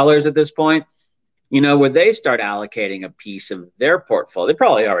 billion at this point, where they start allocating a piece of their portfolio. They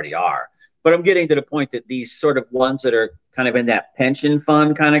probably already are. But I'm getting to the point that these sort of ones that are kind of in that pension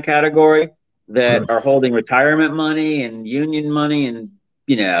fund kind of category that are holding retirement money and union money and,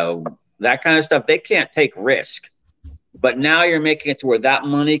 that kind of stuff, they can't take risk. But now you're making it to where that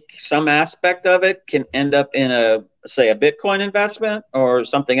money, some aspect of it, can end up in a Bitcoin investment or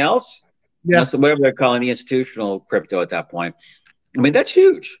something else. Yeah. So whatever they're calling the institutional crypto at that point. I mean, that's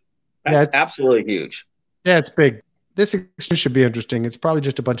huge. That's absolutely huge. Yeah, it's big. This exchange should be interesting. It's probably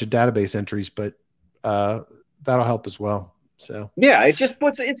just a bunch of database entries, but that'll help as well. So yeah,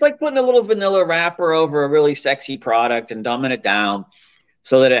 it's like putting a little vanilla wrapper over a really sexy product and dumbing it down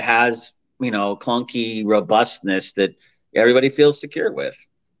so that it has, clunky robustness that everybody feels secure with,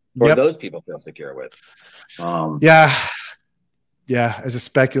 or those people feel secure with. Yeah, as a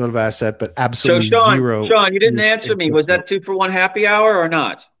speculative asset, but absolutely zero. Sean, you didn't answer me. Was that 2-for-1 happy hour or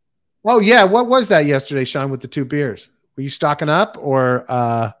not? Oh yeah, what was that yesterday, Sean, with the 2 beers? Were you stocking up,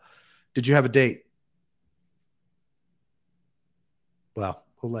 or did you have a date? Well,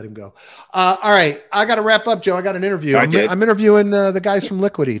 we'll let him go. All right, I got to wrap up, Joe. I got an interview. I'm interviewing the guys from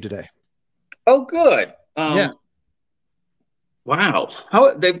Liquidity today. Oh, good. Yeah. Wow.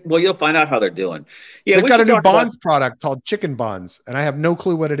 You'll find out how they're doing. Yeah, they've got a new bonds product called Chicken Bonds, and I have no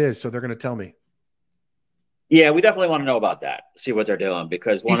clue what it is, so they're going to tell me. Yeah, we definitely want to know about that. See what they're doing,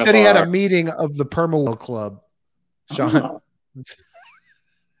 because he said he had a meeting of the Perma Club. Sean, oh.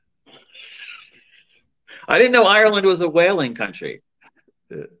 I didn't know Ireland was a whaling country.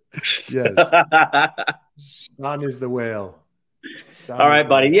 Yes, Sean is the whale. All right,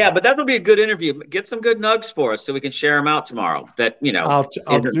 buddy. Yeah, but that will be a good interview. Get some good nugs for us so we can share them out tomorrow. That I'll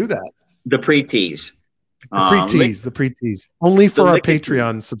do that. The pre-tease. The pre-tease. Only for our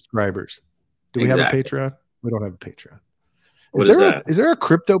Patreon subscribers. Do we have a Patreon? We don't have a Patreon. Is there a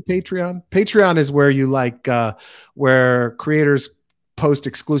crypto Patreon? Patreon is where you where creators post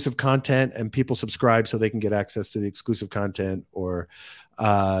exclusive content and people subscribe so they can get access to the exclusive content or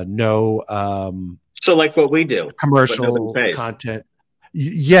so like what we do, commercial content.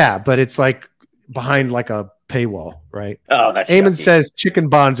 Yeah, but it's like behind like a paywall, right? Oh, that's Eamon says chicken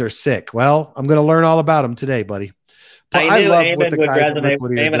bonds are sick. Well, I'm going to learn all about them today, buddy. I love Eamon what the guys at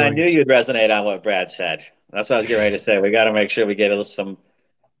Liquidity are doing. I knew you'd resonate on what Brad said. That's what I was getting ready to say. We got to make sure we get some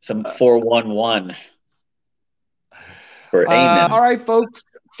 411 for Eamon. All right, folks.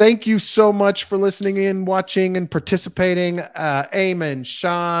 Thank you so much for listening in, watching, and participating. Eamon,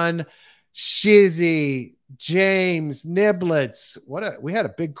 Sean, Shizzy, James, Niblets. We had a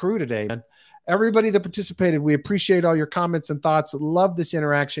big crew today, man. Everybody that participated, we appreciate all your comments and thoughts. Love this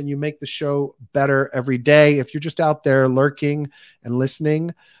interaction. You make the show better every day. If you're just out there lurking and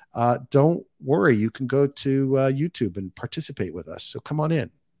listening, don't worry. You can go to YouTube and participate with us. So come on in.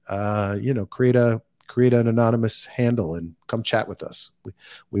 Create an anonymous handle and come chat with us.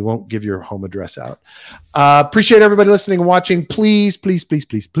 We won't give your home address out. Appreciate everybody listening and watching. Please, please, please,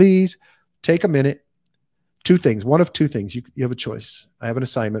 please, please take a minute. Two things. One of two things. You have a choice. I have an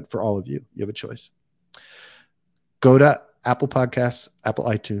assignment for all of you. You have a choice. Go to Apple Podcasts, Apple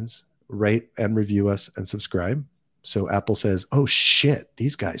iTunes, rate and review us and subscribe. So Apple says, oh shit,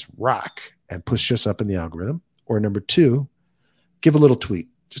 these guys rock, and push us up in the algorithm. Or number two, give a little tweet,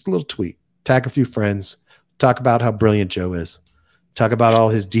 just a little tweet. Tag a few friends. Talk about how brilliant Joe is. Talk about all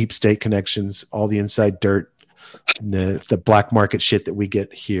his deep state connections, all the inside dirt, the black market shit that we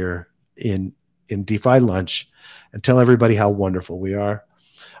get here in DeFi Lunch, and tell everybody how wonderful we are.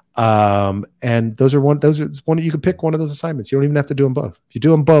 And those are one you can pick one of those assignments. You don't even have to do them both. If you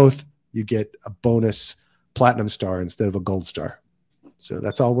do them both, you get a bonus platinum star instead of a gold star. So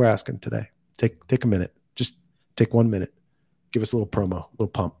that's all we're asking today. Take a minute. Just take 1 minute. Give us a little promo, a little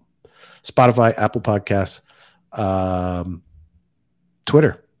pump. Spotify, Apple Podcasts,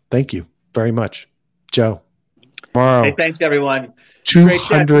 Twitter. Thank you very much, Joe. Tomorrow. Hey, thanks everyone.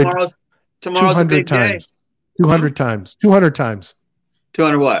 200 Tomorrow's a big times. Day. 200 times. 200 times.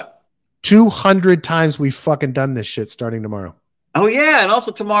 200 what? 200 times we've fucking done this shit starting tomorrow. Oh, yeah. And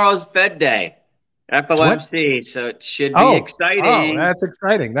also tomorrow's bed day. FOMC. So it should be exciting. Oh, that's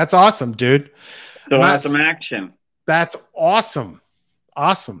exciting. That's awesome, dude. So we'll have some action. That's awesome.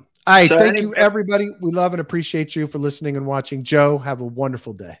 Awesome. All right. Thank you, everybody. We love and appreciate you for listening and watching. Joe, have a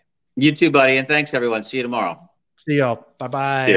wonderful day. You too, buddy. And thanks, everyone. See you tomorrow. See y'all. Bye-bye.